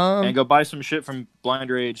 And go buy some shit from Blind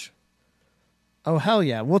Rage. Oh hell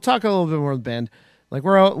yeah! We'll talk a little bit more of the band. Like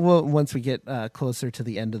we'll once we get closer to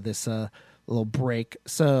the end of this little break.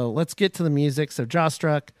 So let's get to the music. So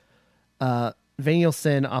Jawstruck, Venial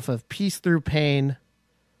Sin off of Peace Through Pain.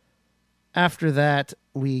 After that,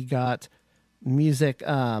 we got music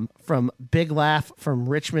from Big Laugh from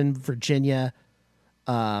Richmond, Virginia.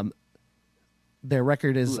 Their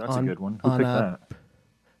record is that's on. A good one. Who picked that?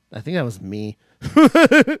 I think that was me.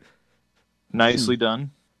 Nicely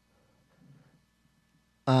done.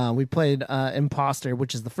 We played Imposter,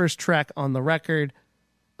 which is the first track on the record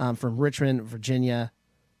from Richmond, Virginia.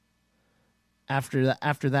 After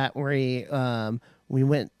that, we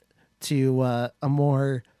went to a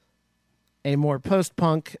more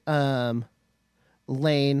post-punk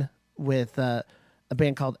lane with a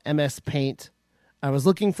band called MS Paint. I was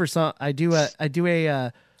looking for some. I do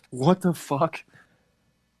a. What the fuck?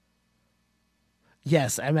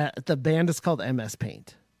 Yes, the band is called MS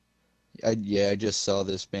Paint. I just saw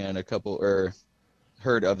this band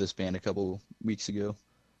heard of this band a couple weeks ago.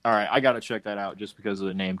 All right, I gotta check that out just because of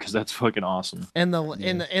the name, because that's fucking awesome. And the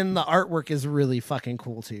artwork is really fucking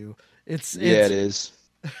cool too. It is.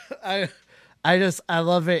 I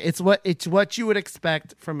love it. It's what you would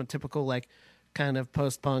expect from a typical like kind of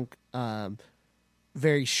post punk,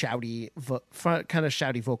 very shouty, kind of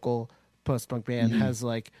shouty vocal post punk band. Has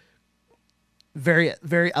like very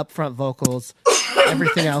very upfront vocals.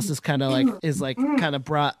 Everything else is kind of like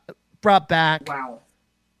brought back. Wow.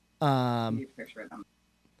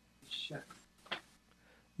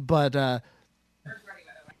 But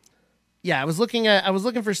yeah, I was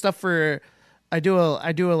looking for stuff for. I do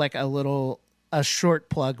a short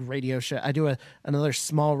plug radio show. I do another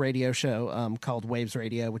small radio show called Waves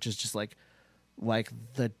Radio, which is just like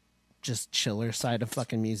the just chiller side of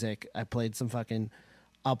fucking music. I'll play some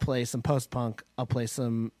post punk. I'll play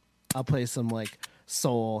some like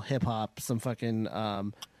soul, hip hop, some fucking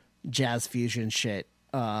jazz fusion shit.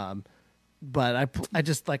 But I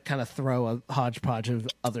just like kind of throw a hodgepodge of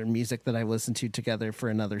other music that I listen to together for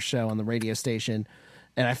another show on the radio station.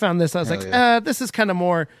 And I found this. I was this is kind of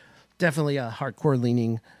more definitely a hardcore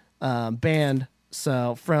leaning band.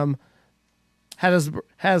 So from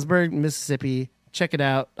Hattiesburg, Mississippi, check it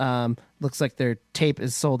out. Looks like their tape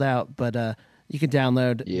is sold out, but you can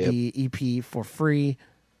download the EP for free.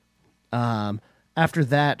 After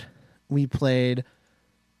that, we played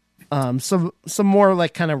some more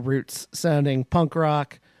like kind of roots sounding punk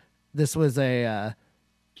rock. This was a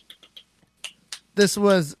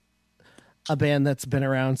band that's been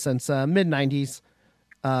around since mid 90s.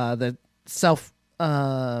 That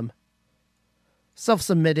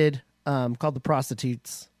self-submitted, called The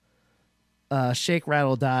Prostitutes. Shake,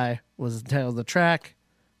 Rattle, Die was the title of the track.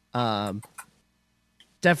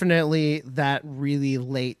 Definitely that really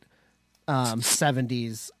late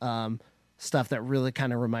 70s stuff that really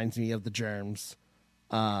kind of reminds me of the Germs.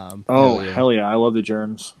 Hell yeah, I love the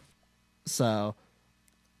Germs. So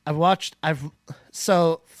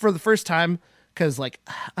so for the first time, because like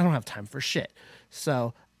I don't have time for shit,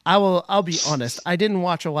 so I'll be honest, I didn't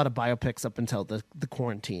watch a lot of biopics up until the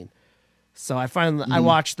quarantine. So I finally I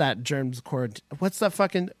watched that Germs quarantine. What's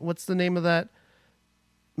the name of that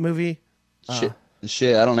movie?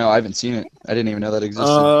 Shit, I don't know. I haven't seen it. I didn't even know that existed.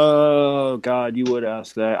 Oh God, you would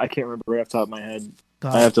ask that. I can't remember right off the top of my head.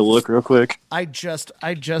 God. I have to look real quick. I just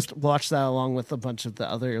watched that along with a bunch of the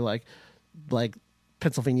other like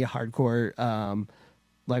Pennsylvania hardcore,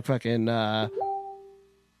 like fucking.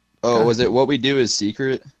 Was it What We Do Is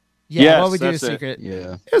Secret? Yeah, yes, What We Do Is Secret.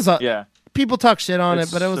 Yeah, it was people talk shit on it,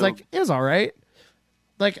 but it was it was all right.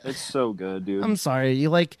 Like it's so good, dude. I'm sorry,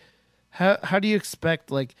 you like how do you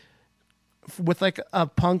expect like with like a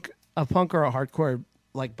punk or a hardcore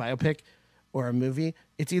like biopic or a movie,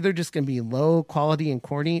 it's either just gonna be low quality and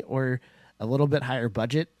corny or a little bit higher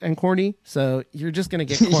budget and corny. So you're just gonna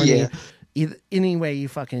get corny any way you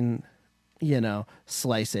fucking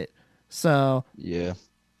slice it. So yeah,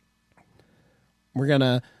 we're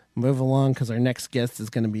gonna move along because our next guest is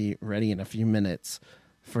gonna be ready in a few minutes.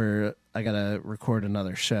 I gotta record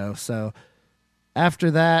another show. So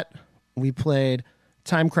after that, we played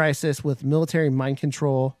Time Crisis with Military Mind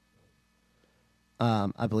Control.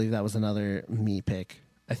 I believe that was another me pick.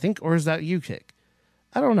 I think, or is that you pick?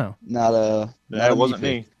 I don't know. That wasn't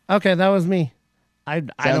me. Okay, that was me.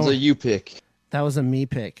 Sounds a you pick. That was a me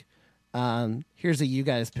pick. Here's a you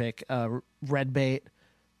guys pick. Red Bait.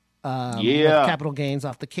 With Capital Gains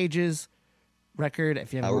off the Cages record.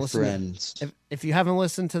 If you haven't listened, if you haven't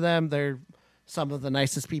listened to them, they're some of the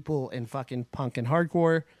nicest people in fucking punk and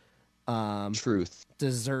hardcore. Truth.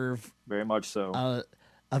 Deserve very much so.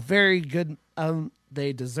 A very good.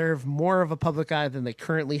 They deserve more of a public eye than they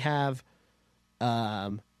currently have.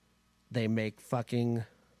 They make fucking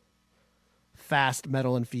fast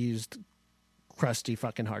metal infused, crusty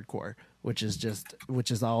fucking hardcore, which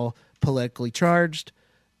is all politically charged,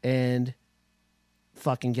 and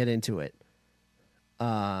fucking get into it.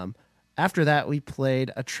 After that, we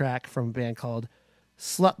played a track from a band called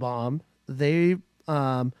Slut Bomb. They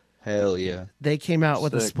hell yeah. They came out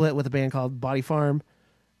with a split with a band called Body Farm.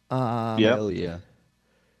 Hell yeah.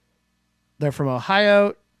 They're from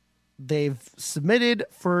Ohio. They've submitted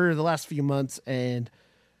for the last few months, and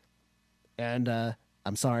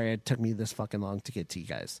I'm sorry it took me this fucking long to get to you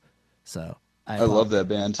guys. So I love that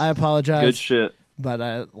band. I apologize. Good shit. But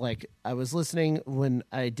I was listening when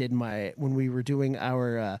we were doing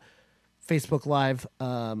our Facebook Live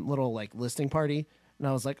little like listening party, and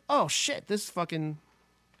I was like, oh shit, this fucking.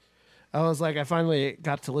 I was like, I finally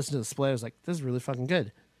got to listen to the split. I was like, this is really fucking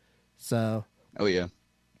good. So. Oh yeah.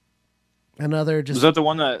 Another just. Was that the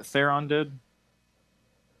one that Theron did?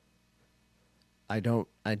 I don't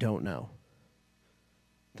know.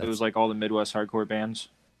 It was like all the Midwest hardcore bands.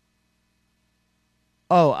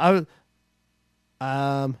 Oh,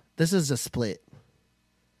 this is a split.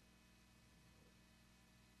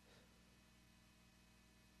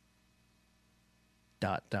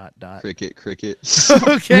 Dot. Cricket.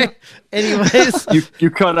 Okay. Anyways, you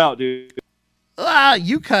cut out, dude.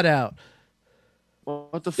 You cut out.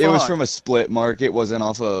 What the fuck? It was from a split, Mark. It wasn't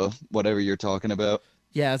off of whatever you're talking about.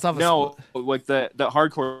 Yeah, it's off. Like that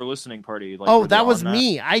hardcore listening party. Like, oh, that was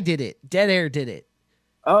me. I did it. Dead Air did it.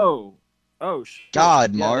 Oh shit.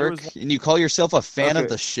 God, Mark, and you call yourself a fan of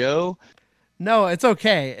the show? No, it's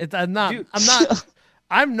okay. I'm not. Dude.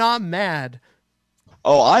 I'm not mad.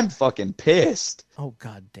 Oh, I'm fucking pissed. Oh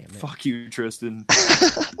God damn it! Fuck you, Tristan.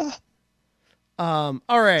 All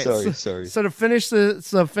right. Sorry. So to finish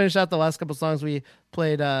out the last couple songs, we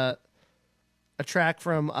played a track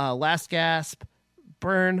from Last Gasp,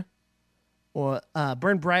 Burn, or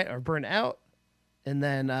Burn Bright or Burn Out, and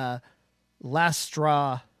then Last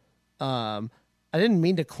Straw. I didn't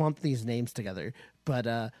mean to clump these names together, but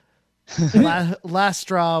Last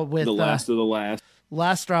Straw with the last of the last.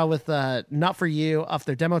 Last Straw with Not For You off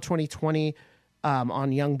their demo 2020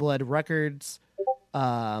 on Youngblood Records.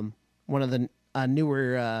 One of the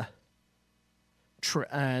newer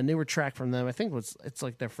track from them. I think it's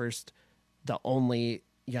like the only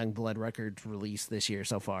Youngblood Records release this year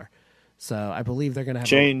so far. So I believe they're gonna have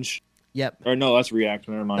Change. Yep. Or no, that's React.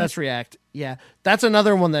 Never mind. That's React. Yeah, that's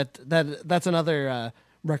another one that's another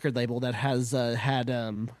record label that has had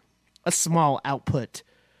a small output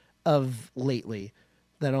of lately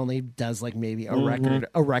that only does like maybe a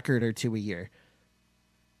record or two a year.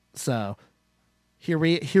 So here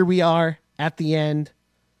we are at the end.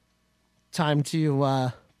 Time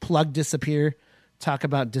to plug Disappear, talk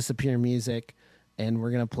about Disappear music, and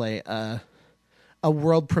we're gonna play a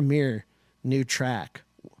world premiere new track.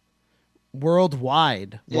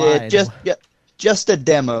 Worldwide. Just a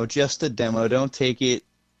demo. Don't take it.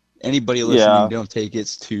 Anybody listening, don't take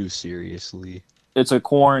it too seriously. It's a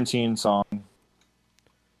quarantine song.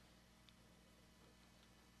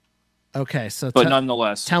 Okay, so but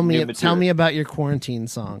nonetheless, tell me about your quarantine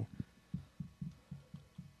song.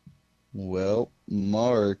 Well,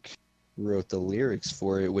 Mark wrote the lyrics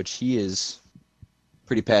for it, which he is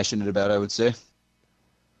pretty passionate about, I would say.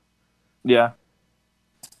 Yeah.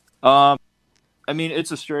 I mean,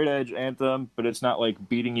 it's a straight edge anthem, but it's not like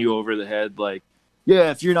beating you over the head like,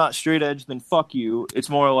 yeah, if you're not straight edge, then fuck you. It's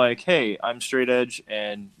more like, hey, I'm straight edge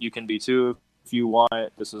and you can be too if you want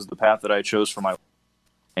it. This is the path that I chose for my life.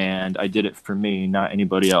 And I did it for me, not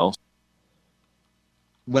anybody else.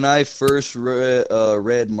 When I first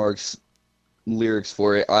read Mark's lyrics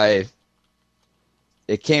for it,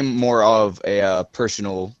 it came more of a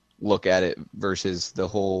personal look at it versus the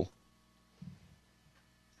whole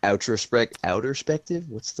outrospective.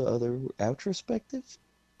 What's the other outrospective?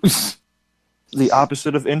 The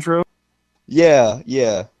opposite of intro. Yeah,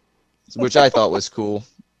 which I thought was cool.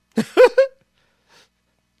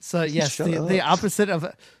 So yes, the opposite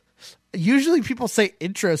of. Usually people say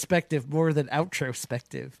introspective more than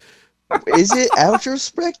outrospective. Is it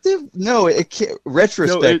outrospective? No, it can't.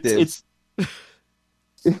 Retrospective.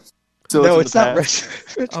 No, it's not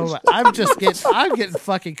retrospective. Oh, I'm getting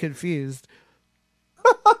fucking confused.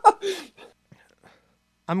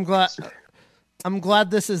 I'm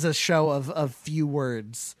glad this is a show of few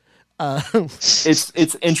words.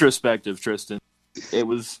 It's introspective, Tristan. It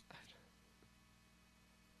was.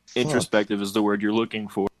 Introspective is the word you're looking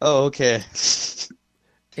for. Oh, okay.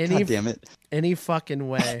 God damn it. Any fucking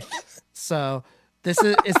way. So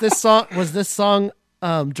was this song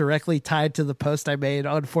directly tied to the post I made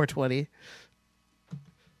on 420?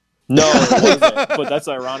 No, it wasn't, but that's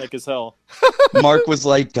ironic as hell. Mark was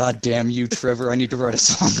like, God damn you, Trevor, I need to write a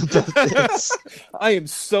song about this. I am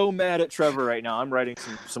so mad at Trevor right now. I'm writing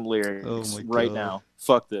some lyrics right now.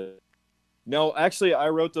 Fuck this. No, actually, I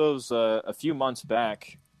wrote those a few months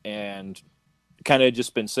back and kind of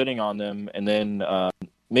just been sitting on them. And then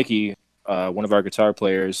Mickey, one of our guitar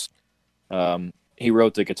players, he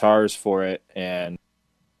wrote the guitars for it, and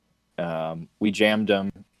we jammed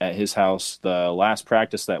them at his house the last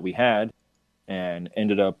practice that we had and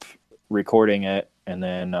ended up recording it. And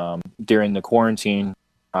then during the quarantine,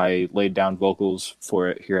 I laid down vocals for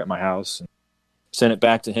it here at my house and sent it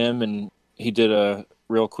back to him, and he did a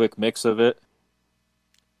real quick mix of it.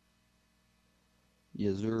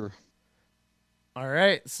 Yes, sir. All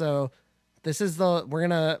right, so we're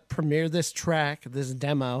gonna premiere this track, this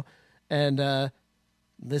demo, and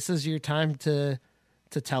this is your time to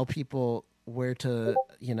tell people where to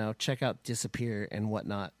check out Disappear and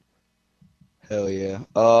whatnot. Hell yeah.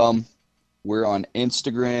 We're on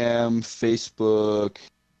Instagram, Facebook.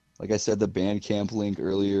 Like I said, the Bandcamp link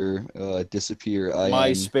earlier. Disappear.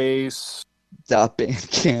 MySpace.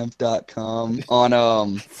 .bandcamp.com. On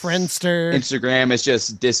Friendster. Instagram is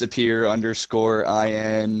just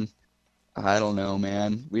disappear_in. I don't know,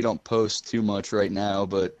 man. We don't post too much right now,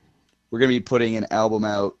 but we're gonna be putting an album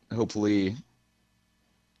out hopefully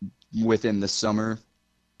within the summer.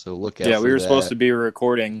 So look out. Yeah, we were that. supposed to be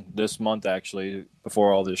recording this month actually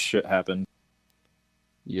before all this shit happened.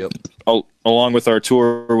 Yep. Along with our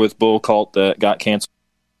tour with Bull Cult that got canceled,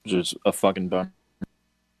 which is a fucking bummer.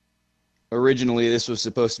 Originally, this was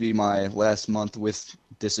supposed to be my last month with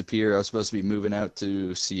Disappear. I was supposed to be moving out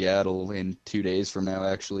to Seattle in 2 days from now,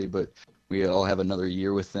 actually, but we all have another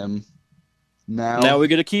year with them now. Now we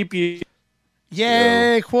get to keep you.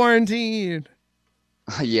 Yay, quarantine!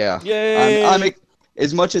 Yeah. Yay! I'm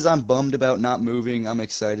as much as I'm bummed about not moving, I'm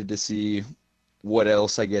excited to see what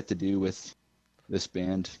else I get to do with this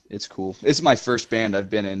band. It's cool. It's my first band I've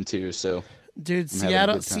been into, so dude, I'm having a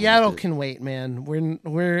good time Seattle with it. can wait, man.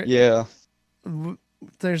 We're Yeah.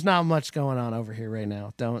 There's not much going on over here right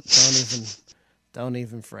now. Don't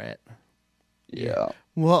even fret. Yeah.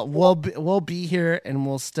 We'll be here and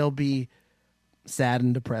we'll still be sad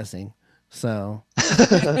and depressing. So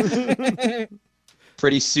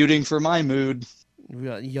pretty suiting for my mood.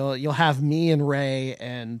 You'll have me and Ray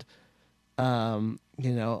and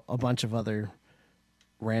a bunch of other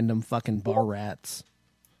random fucking bar rats.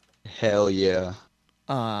 Hell yeah.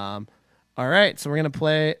 All right, so we're gonna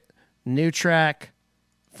play new track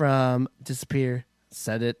from Disappear.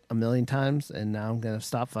 Said it a million times, and now I'm gonna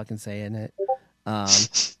stop fucking saying it.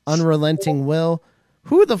 Unrelenting Will.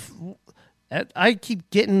 Who the? I keep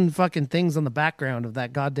getting fucking things on the background of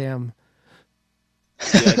that goddamn.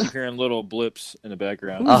 Yeah, I keep hearing little blips in the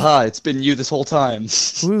background. It's been you this whole time.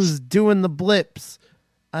 Who's doing the blips?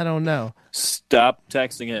 I don't know. Stop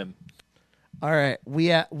texting him. All right,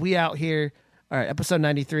 we out here. All right, episode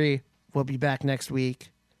 93. We'll be back next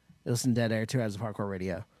week. Listen to Dead Air, 2 hours of hardcore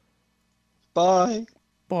radio. Bye.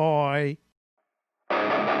 Bye.